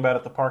was reading about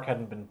it, the park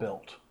hadn't been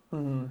built.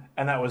 And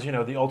that was,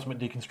 the ultimate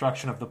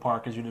deconstruction of the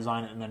park is you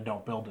design it and then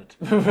don't build it.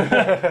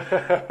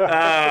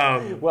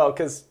 Well,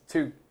 because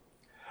to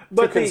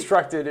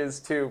construct it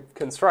is to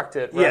construct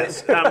it, right?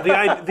 Yes.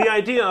 The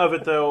idea of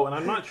it, though, and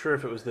I'm not sure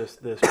if it was this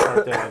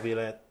Parc de la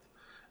Villette,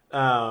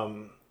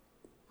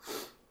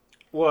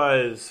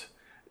 was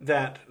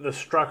that the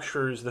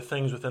structures, the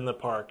things within the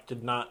park,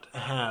 did not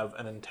have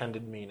an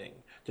intended meaning,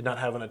 did not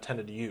have an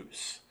intended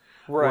use.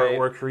 Right.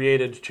 Were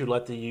created to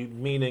let the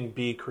meaning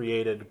be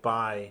created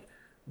by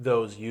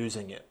those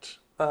using it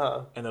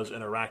and those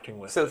interacting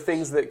with it. So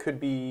things that could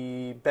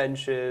be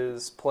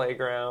benches,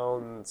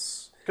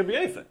 playgrounds... Could be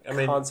anything. I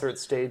mean, concert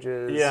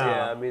stages.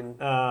 Yeah. I mean...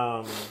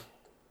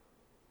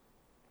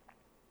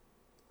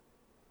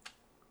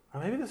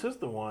 maybe this is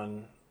the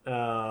one.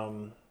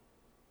 But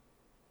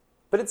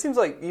it seems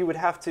like you would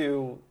have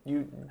to...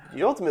 You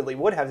ultimately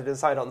would have to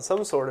decide on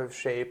some sort of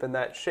shape, and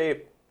that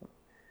shape,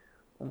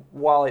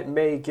 while it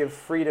may give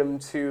freedom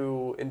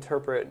to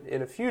interpret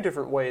in a few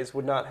different ways,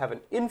 would not have an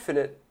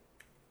infinite...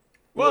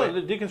 Well,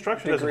 the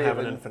deconstruction doesn't have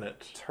an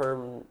infinite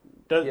term.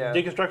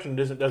 Deconstruction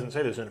doesn't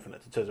say there's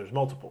infinites. It says there's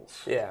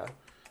multiples. Yeah.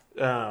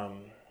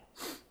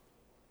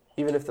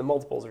 Even if the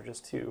multiples are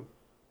just two.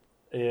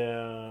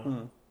 Yeah.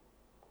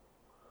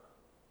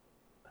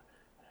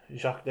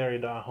 Jacques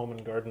Derrida, Home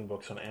and Garden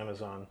Books on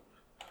Amazon.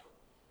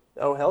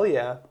 Oh, hell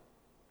yeah.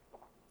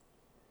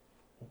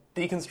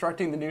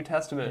 Deconstructing the New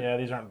Testament. Yeah,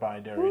 these aren't by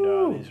Derrida.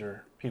 Woo! These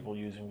are people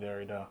using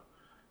Derrida.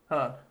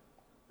 Huh.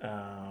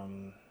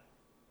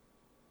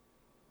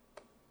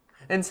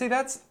 And see,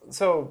 that's...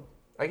 So,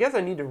 I guess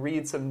I need to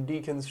read some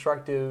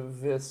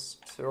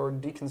deconstructivist or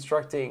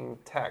deconstructing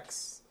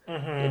texts,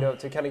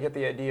 to kind of get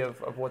the idea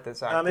of what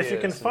this act is. If you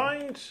can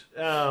find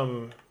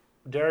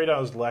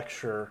Derrida's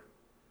lecture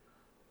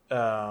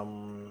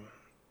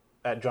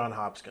at Johns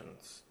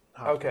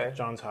Okay.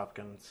 Johns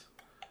Hopkins.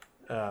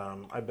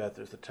 I bet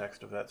there's the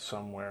text of that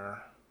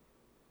somewhere.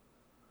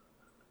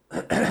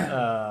 It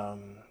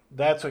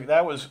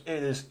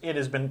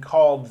has been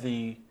called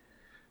the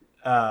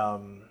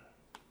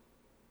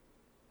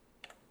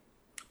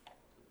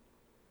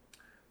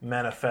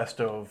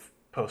manifesto of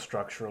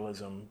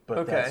post-structuralism,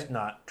 but that's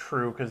not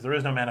true because there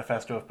is no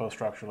manifesto of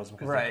post-structuralism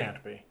because there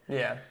can't be.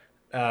 Yeah.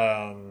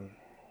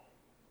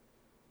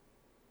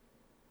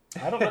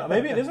 I don't know.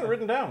 Maybe it isn't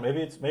written down.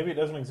 Maybe it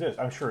doesn't exist.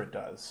 I'm sure it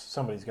does.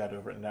 Somebody's got to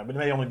have written down, but it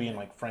may only be in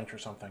like French or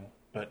something.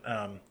 But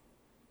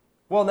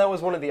well, and that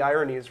was one of the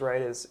ironies,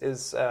 right? Is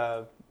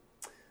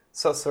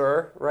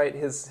Saussure, right?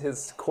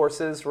 His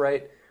courses,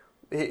 right?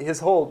 His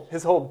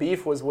whole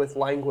beef was with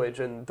language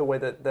and the way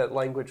that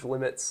language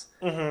limits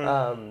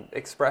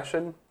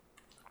expression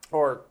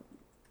or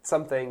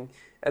something,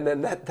 and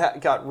then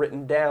that got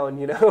written down,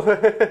 you know.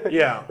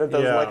 Yeah, that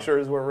those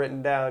lectures were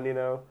written down, you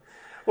know.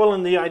 Well,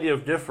 and the idea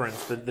of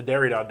difference, the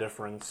Derrida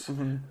difference,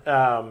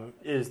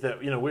 is that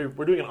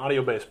we're doing an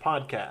audio-based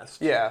podcast.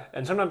 Yeah.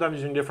 And sometimes I'm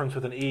using difference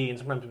with an E, and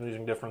sometimes I'm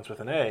using difference with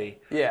an A.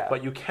 Yeah.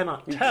 But you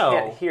cannot tell. You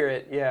can't hear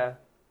it. Yeah.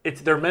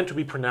 They're meant to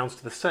be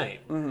pronounced the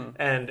same.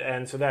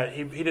 And so that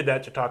he did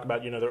that to talk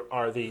about there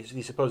are the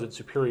supposed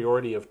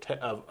superiority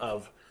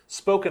of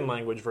spoken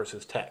language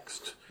versus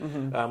text,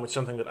 which is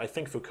something that I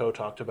think Foucault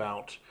talked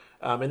about.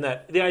 And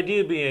that the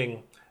idea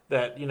being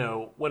that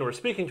when we're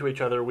speaking to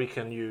each other, we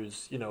can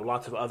use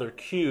lots of other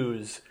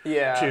cues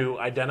to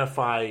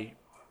identify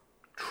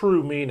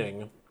true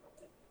meaning,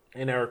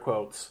 in air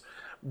quotes.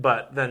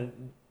 But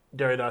then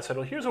Derrida said,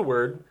 well, here's a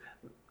word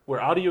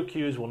where audio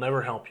cues will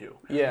never help you.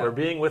 Yeah. Where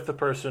being with the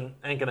person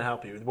ain't going to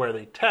help you. Where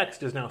the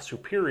text is now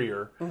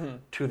superior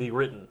to the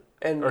written,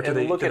 or to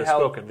the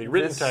spoken. The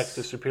written text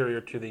is superior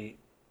to the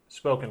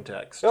spoken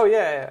text. Oh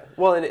yeah.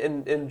 Well,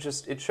 and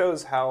just it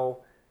shows how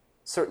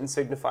certain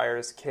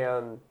signifiers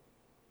can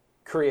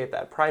create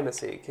that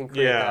primacy, can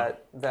create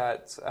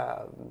that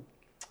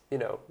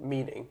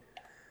meaning.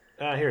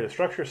 Here it is.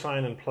 Structure,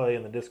 sign, and play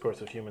in the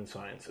discourse of human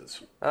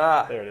sciences.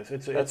 There it is.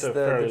 It's a the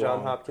fairly John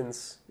long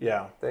Hopkins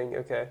Yeah. thing.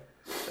 Okay.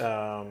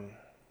 Um,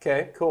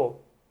 Okay,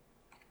 cool.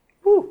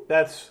 Whew.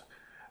 That's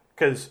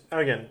because,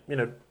 again,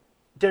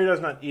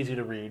 Derrida's not easy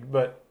to read,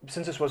 but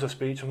since this was a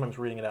speech, sometimes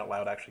reading it out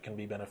loud actually can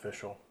be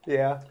beneficial.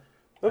 Yeah.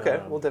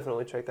 Okay, we'll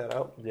definitely check that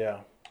out.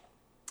 Yeah.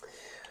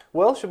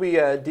 Well, should we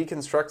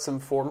deconstruct some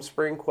form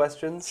spring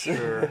questions?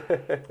 Sure.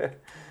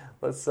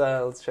 Let's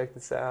check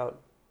this out.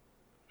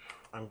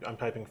 I'm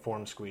typing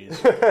form squeeze.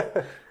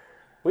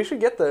 We should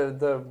get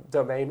the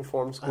domain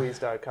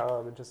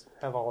formsqueeze.com and just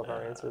have all of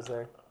our answers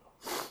there.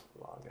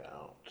 Log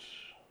out.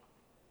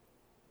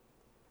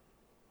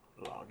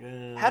 Log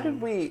in.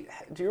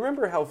 Do you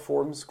remember how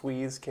form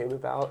squeeze came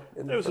about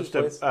in the first place?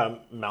 It was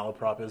just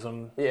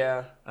malapropism.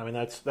 Yeah. I mean,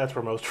 that's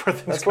where most of our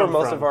things That's come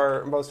where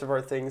from. most of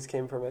our things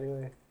came from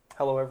anyway.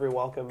 Hello, every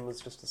welcome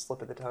was just a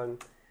slip of the tongue.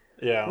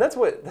 Yeah. And that's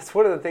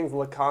one of the things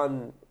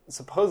Lacan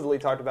supposedly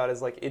talked about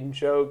is like in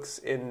jokes,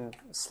 in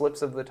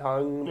slips of the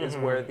tongue is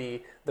where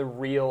the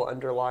real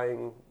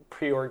underlying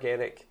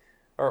pre-organic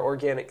or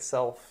organic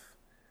self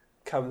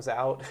comes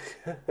out.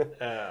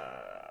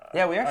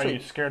 Yeah, we actually. Are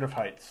you scared of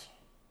heights?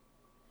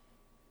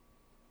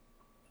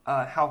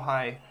 How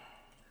high?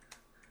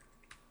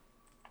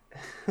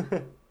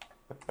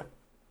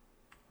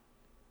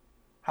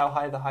 How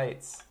high the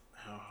heights?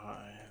 How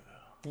high?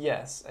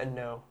 Yes and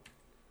no.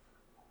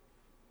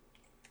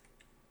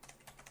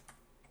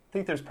 I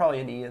think there's probably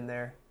an E in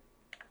there.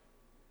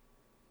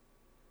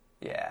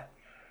 Yeah.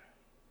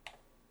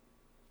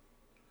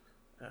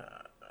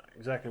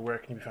 Exactly where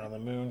can you be found on the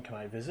moon? Can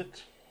I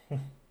visit? This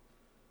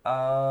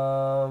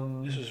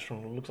is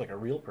looks like a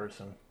real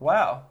person.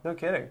 Wow, no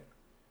kidding.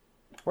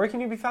 Where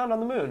can you be found on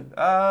the moon?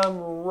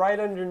 Right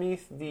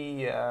underneath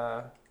the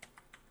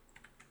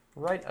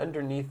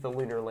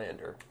lunar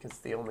lander, because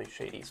it's the only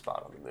shady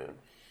spot on the moon.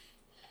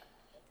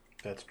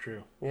 That's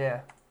true.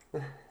 Yeah.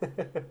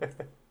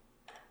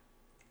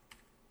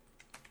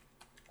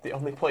 The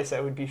only place I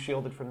would be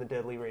shielded from the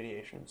deadly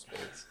radiation of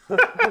space.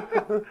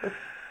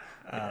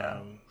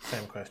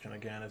 Same question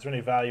again. Is there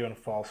any value in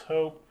false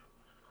hope?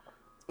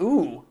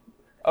 Ooh.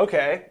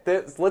 Okay.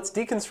 Let's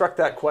deconstruct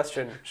that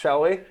question,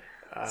 shall we?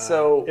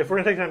 So, if we're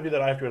going to take time to do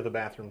that, I have to go to the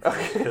bathroom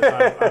first, because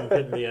I'm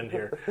hitting the end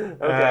here.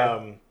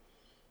 Okay.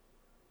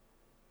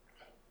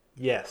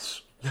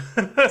 Yes.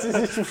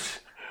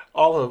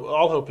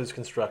 All hope is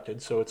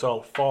constructed, so it's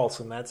all false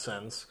in that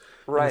sense,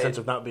 in the sense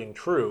of not being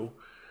true.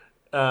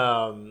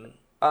 But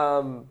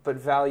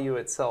value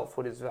itself,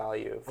 what is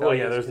value?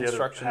 Value there's is the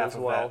other half as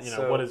of well.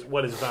 that.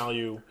 What is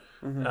value?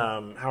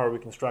 How are we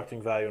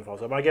constructing value and false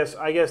hope? I guess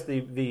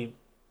the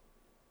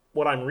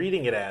what I'm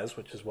reading it as,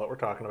 which is what we're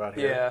talking about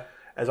here. Yeah.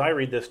 As I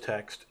read this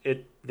text,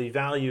 the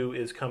value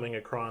is coming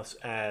across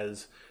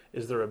as: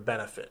 is there a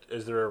benefit?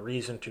 Is there a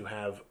reason to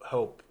have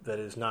hope that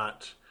is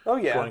not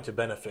going to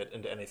benefit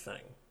into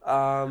anything?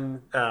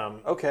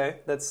 Okay,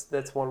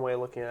 that's one way of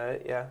looking at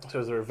it. Yeah.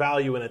 So is there a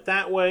value in it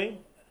that way,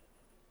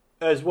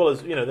 as well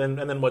as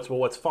then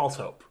what's false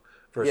hope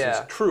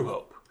versus true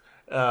hope?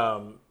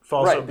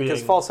 False right, hope being...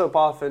 because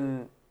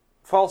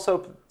false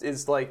hope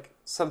is like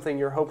something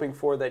you're hoping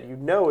for that you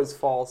know is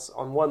false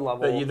on one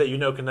level. That you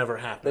know can never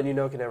happen. That you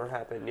know can never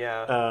happen,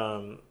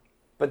 yeah.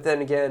 But then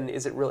again,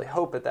 is it really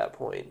hope at that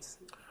point?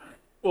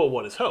 Well,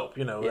 what is hope?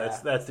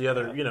 That's the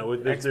other.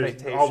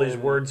 There's all these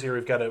words here.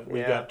 We've got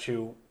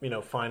to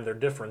find their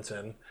difference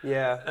in.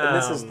 Yeah,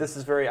 and this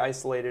is very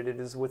isolated. It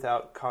is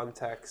without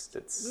context.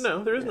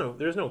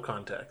 There's no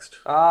context.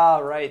 Ah,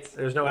 right.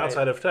 There's no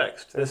outside of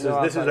text. This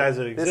is as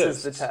it exists. This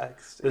is the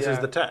text. This is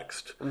the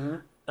text.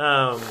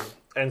 Mm-hmm.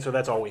 And so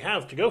that's all we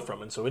have to go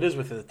from, and so it is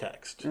within the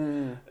text.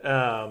 And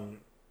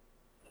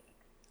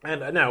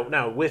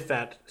now with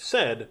that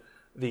said,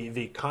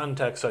 the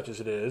context such as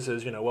it is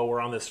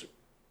we're on this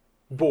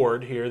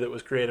board here that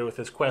was created with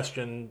this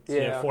question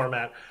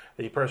format.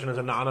 The person is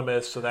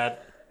anonymous, so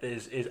that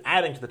is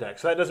adding to the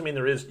text. So that doesn't mean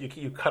there is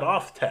you cut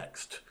off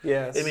text.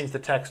 Yes. It means the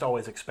text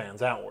always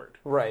expands outward.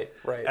 Right.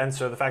 And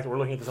so the fact that we're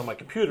looking at this on my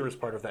computer is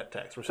part of that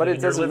text. But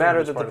it doesn't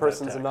matter that the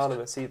person's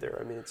anonymous either.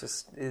 I mean, it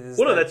is.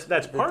 Well, no,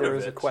 that's part of it. There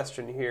is a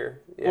question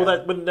here. Yeah.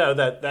 Well,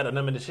 that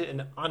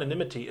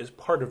anonymity is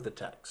part of the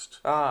text.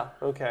 Ah,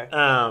 okay.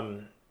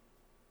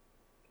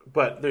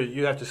 But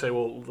you have to say,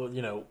 well,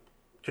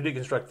 to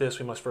deconstruct this,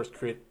 we must first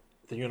create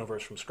the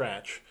universe from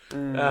scratch.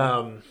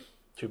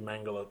 To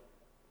mangle a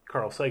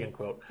Carl Sagan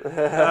quote.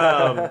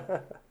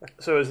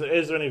 So is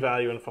there any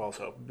value in false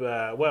hope?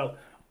 Well,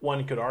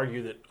 one could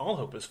argue that all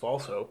hope is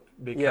false hope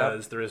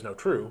because there is no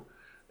true.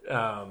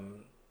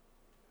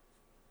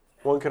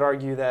 One could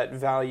argue that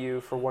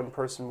value for one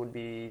person would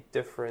be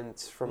different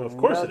from another.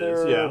 Of course it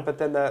is, yeah. But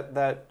then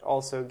that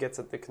also gets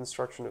at the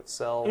construction of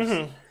selves.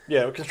 Mm-hmm.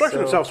 Yeah,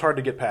 construction of self is hard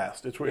to get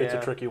past. It's a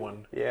tricky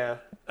one. Yeah.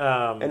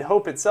 And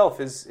hope itself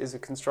is a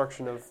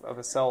construction of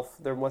a self.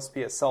 There must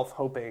be a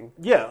self-hoping.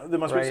 Yeah, there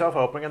must be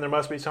self-hoping, and there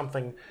must be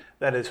something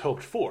that is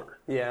hoped for.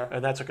 Yeah.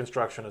 And that's a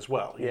construction as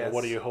well. Yes.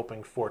 What are you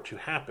hoping for to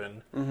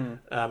happen? Mm-hmm.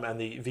 And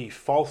the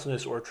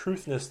falseness or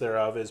truthness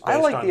thereof is based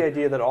on... I like the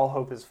idea that all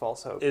hope is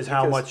false hope. Is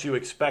how much you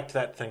expect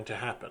that thing to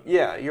happen.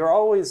 Yeah, you're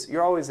always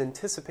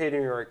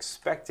anticipating or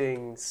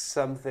expecting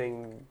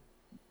something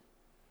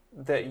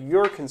that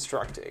you're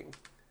constructing.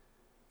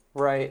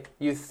 Right?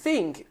 You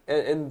think,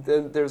 and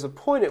then there's a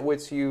point at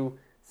which you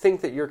think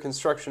that your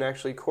construction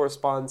actually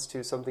corresponds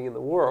to something in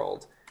the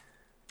world.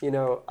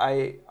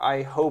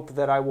 I hope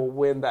that I will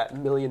win that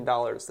 $1 million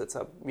that's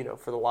up,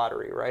 for the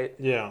lottery, right?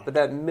 Yeah. But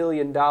that $1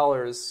 million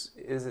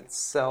is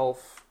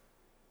itself,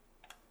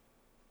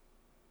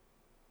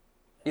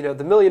 the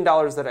 $1 million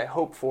that I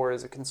hope for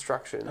is a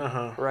construction,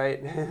 right?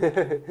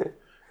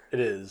 It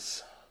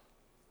is.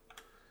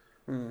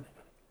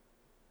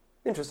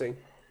 Interesting.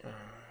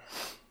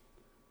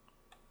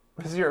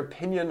 What is your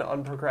opinion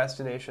on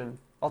procrastination?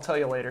 I'll tell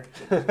you later.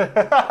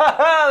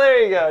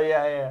 There you go.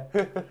 Yeah.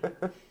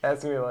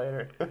 Ask me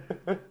later.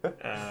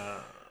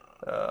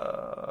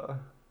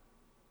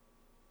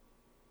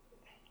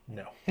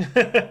 No.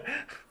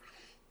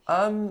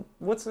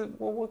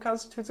 What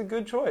constitutes a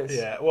good choice?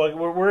 Yeah. Well,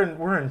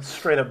 we're in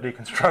straight up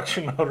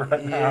deconstruction mode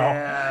right now.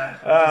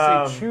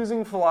 Yeah.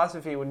 Choosing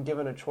philosophy when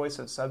given a choice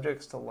of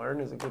subjects to learn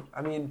is a good.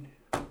 I mean,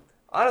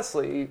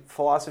 honestly,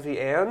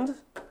 philosophy and.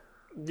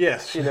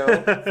 Yes.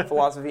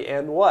 Philosophy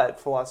and what?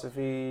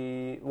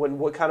 Philosophy...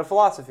 What kind of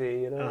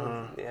philosophy,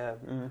 Yeah.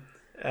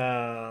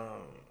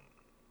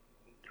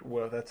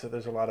 Well,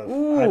 there's a lot of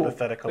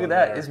hypothetical. Look at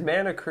that. There. Is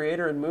man a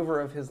creator and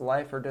mover of his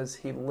life, or does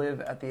he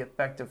live at the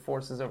effective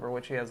forces over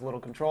which he has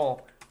little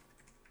control?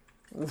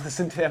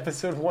 Listen to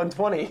episode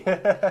 120.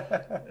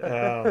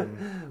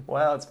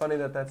 Wow, it's funny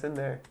that that's in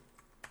there.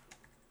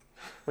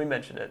 We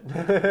mentioned it.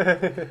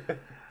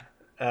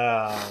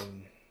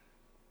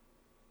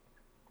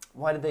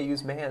 Why did they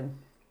use man?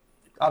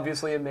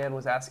 Obviously, a man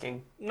was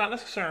asking. Not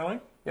necessarily.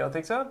 You don't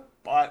think so?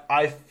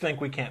 I think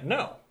we can't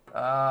know.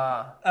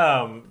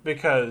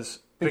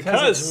 Because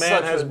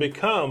man has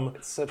become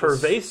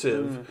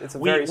pervasive. It's a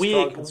very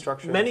strong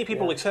construction. Many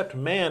people accept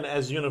man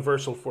as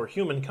universal for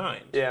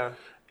humankind. Yeah.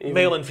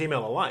 Male and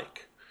female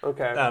alike.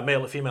 Okay.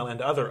 Male and female and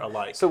other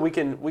alike. So we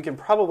can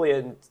probably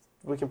learn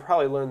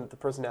that the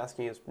person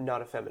asking is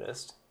not a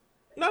feminist.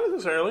 Not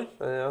necessarily.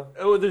 Yeah.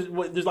 Oh, there's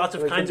lots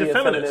of kinds of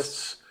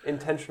feminists.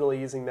 Intentionally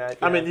using that.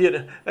 Yeah. I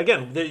mean,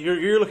 again,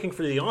 you're looking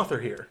for the author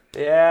here.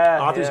 Yeah.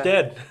 Author's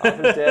dead.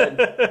 Author's dead.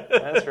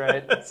 That's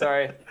right.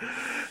 Sorry.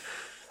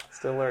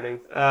 Still learning.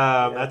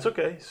 That's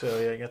okay.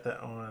 So I get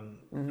that one.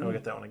 Mm-hmm. I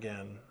get that one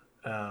again.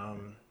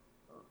 And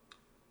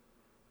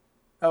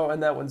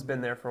that one's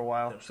been there for a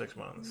while. 6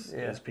 months.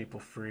 Yeah. Is people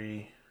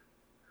free?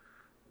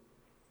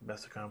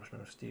 Best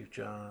accomplishment of Steve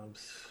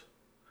Jobs.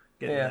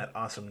 Getting that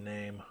awesome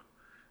name.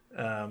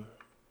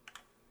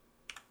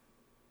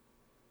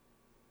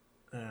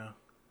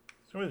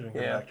 Somebody's been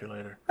getting back to you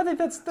later. I think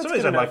that's some of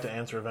these I'd like to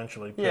answer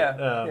eventually.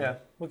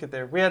 But, we'll get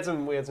there. We had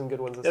some good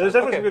ones. There's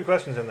definitely some good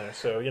questions in there.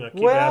 So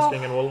keep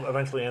asking, and we'll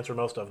eventually answer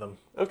most of them.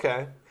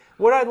 Okay.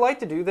 What I'd like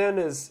to do then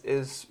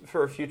is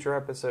for a future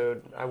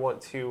episode, I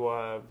want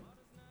to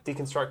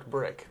deconstruct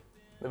Brick,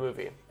 the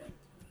movie.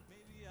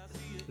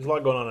 There's a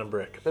lot going on in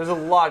Brick. There's a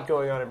lot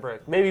going on in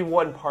Brick. Maybe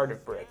one part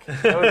of Brick.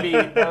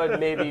 Brick. That would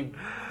maybe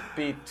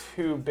be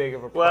too big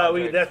of a project. Well,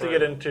 we'd have to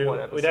get into.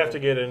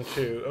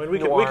 I mean, we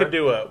could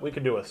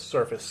do a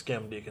surface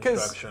skim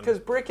deconstruction. Because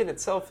Brick in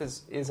itself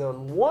is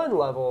on one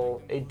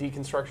level a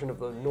deconstruction of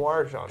the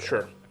noir genre.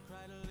 Sure.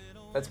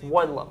 That's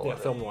one level. Yeah,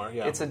 of film noir.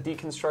 Yeah. It's a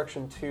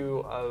deconstruction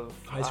too of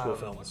high school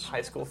films.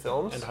 High school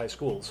films And high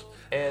schools.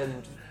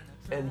 And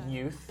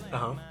youth.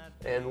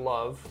 And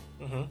love.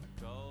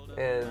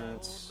 And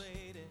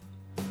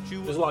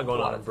there's a lot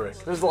going on in Brick.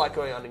 There's a lot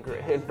going on in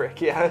Brick,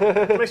 yeah.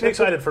 It makes me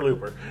excited for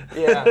Looper.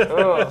 Yeah.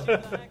 Oh.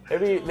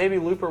 Maybe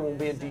Looper will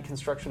be a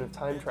deconstruction of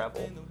time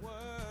travel.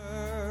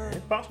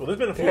 It's possible. There's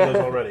been a few of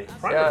those already.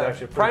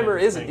 Primer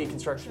is a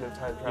deconstruction of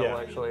time travel,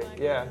 actually.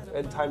 Yeah,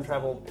 and time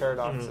travel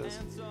paradoxes.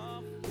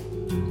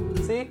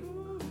 See?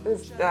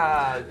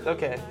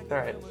 Okay. All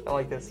right. I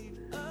like this.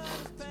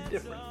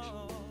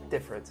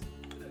 Different.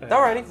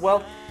 Alrighty.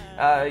 Well,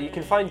 you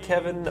can find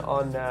Kevin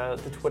on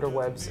the Twitter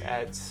webs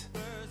at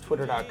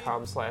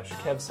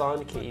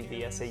twitter.com/Kevsound,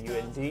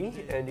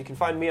 KEVSAUND. And you can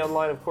find me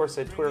online, of course,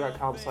 at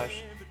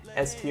twitter.com/STORRENCE.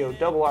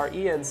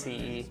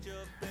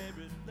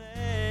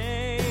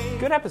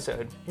 Good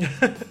episode.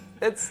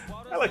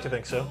 I like to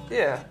think so.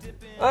 Yeah.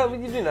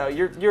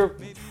 You're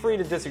free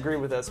to disagree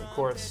with us, of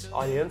course,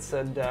 audience,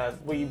 and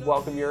we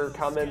welcome your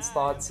comments,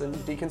 thoughts, and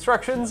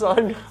deconstructions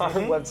on our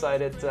website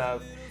at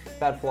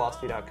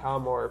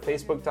badphilosophy.com or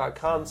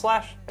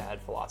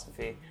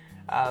facebook.com/badphilosophy.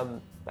 I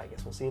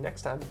guess we'll see you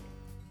next time.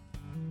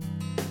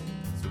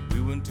 So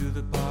we went to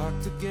the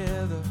park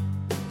together.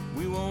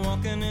 We were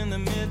walking in the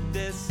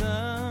midday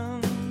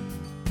sun.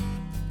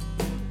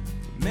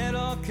 We met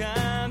all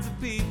kinds of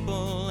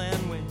people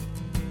and we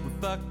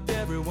fucked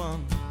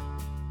everyone.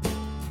 We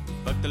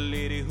fucked the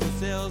lady who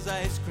sells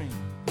ice cream.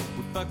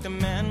 We fucked a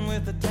man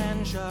with a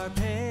tan sharp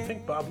head. I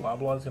think Bob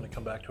Loblaw is going to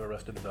come back to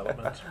Arrested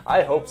Development.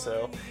 I hope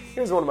so. He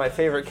was one of my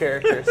favorite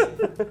characters.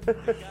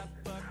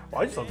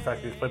 Well, I just love the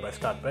fact that he was played by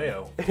Scott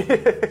Baio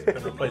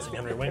and replacing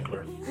Henry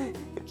Winkler.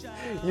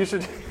 You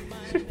should...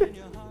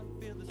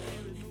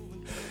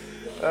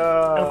 and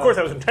of course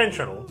that was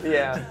intentional.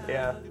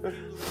 Yeah.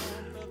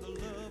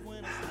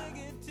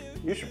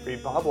 You should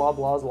read Bob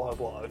Loblaw's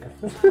log.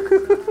 Cause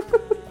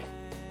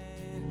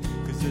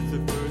it's the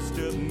first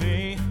of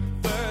May.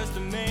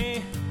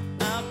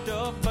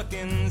 Outdoor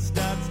fucking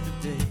starts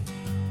today.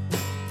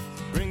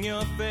 Bring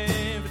your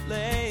favorite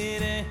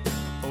lady,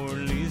 or at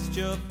least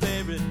your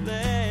favorite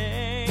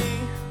thing.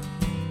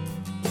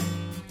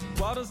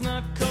 Water's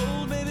not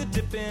cold, baby,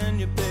 dip in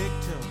your big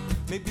toe.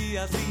 Maybe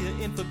I'll see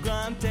you in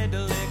flagrante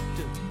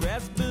delicto.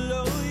 Grass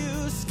below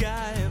you,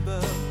 sky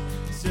above.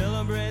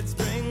 Celebrate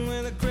spring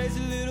with a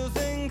crazy little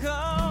thing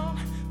called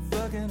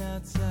fucking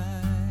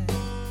outside.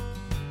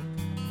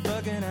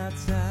 Fucking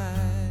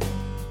outside.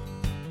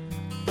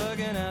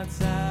 Fucking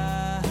outside.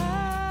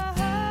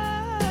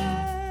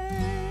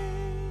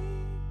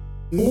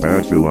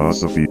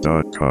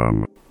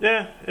 badphilosophy.com.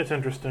 Yeah, it's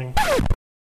interesting.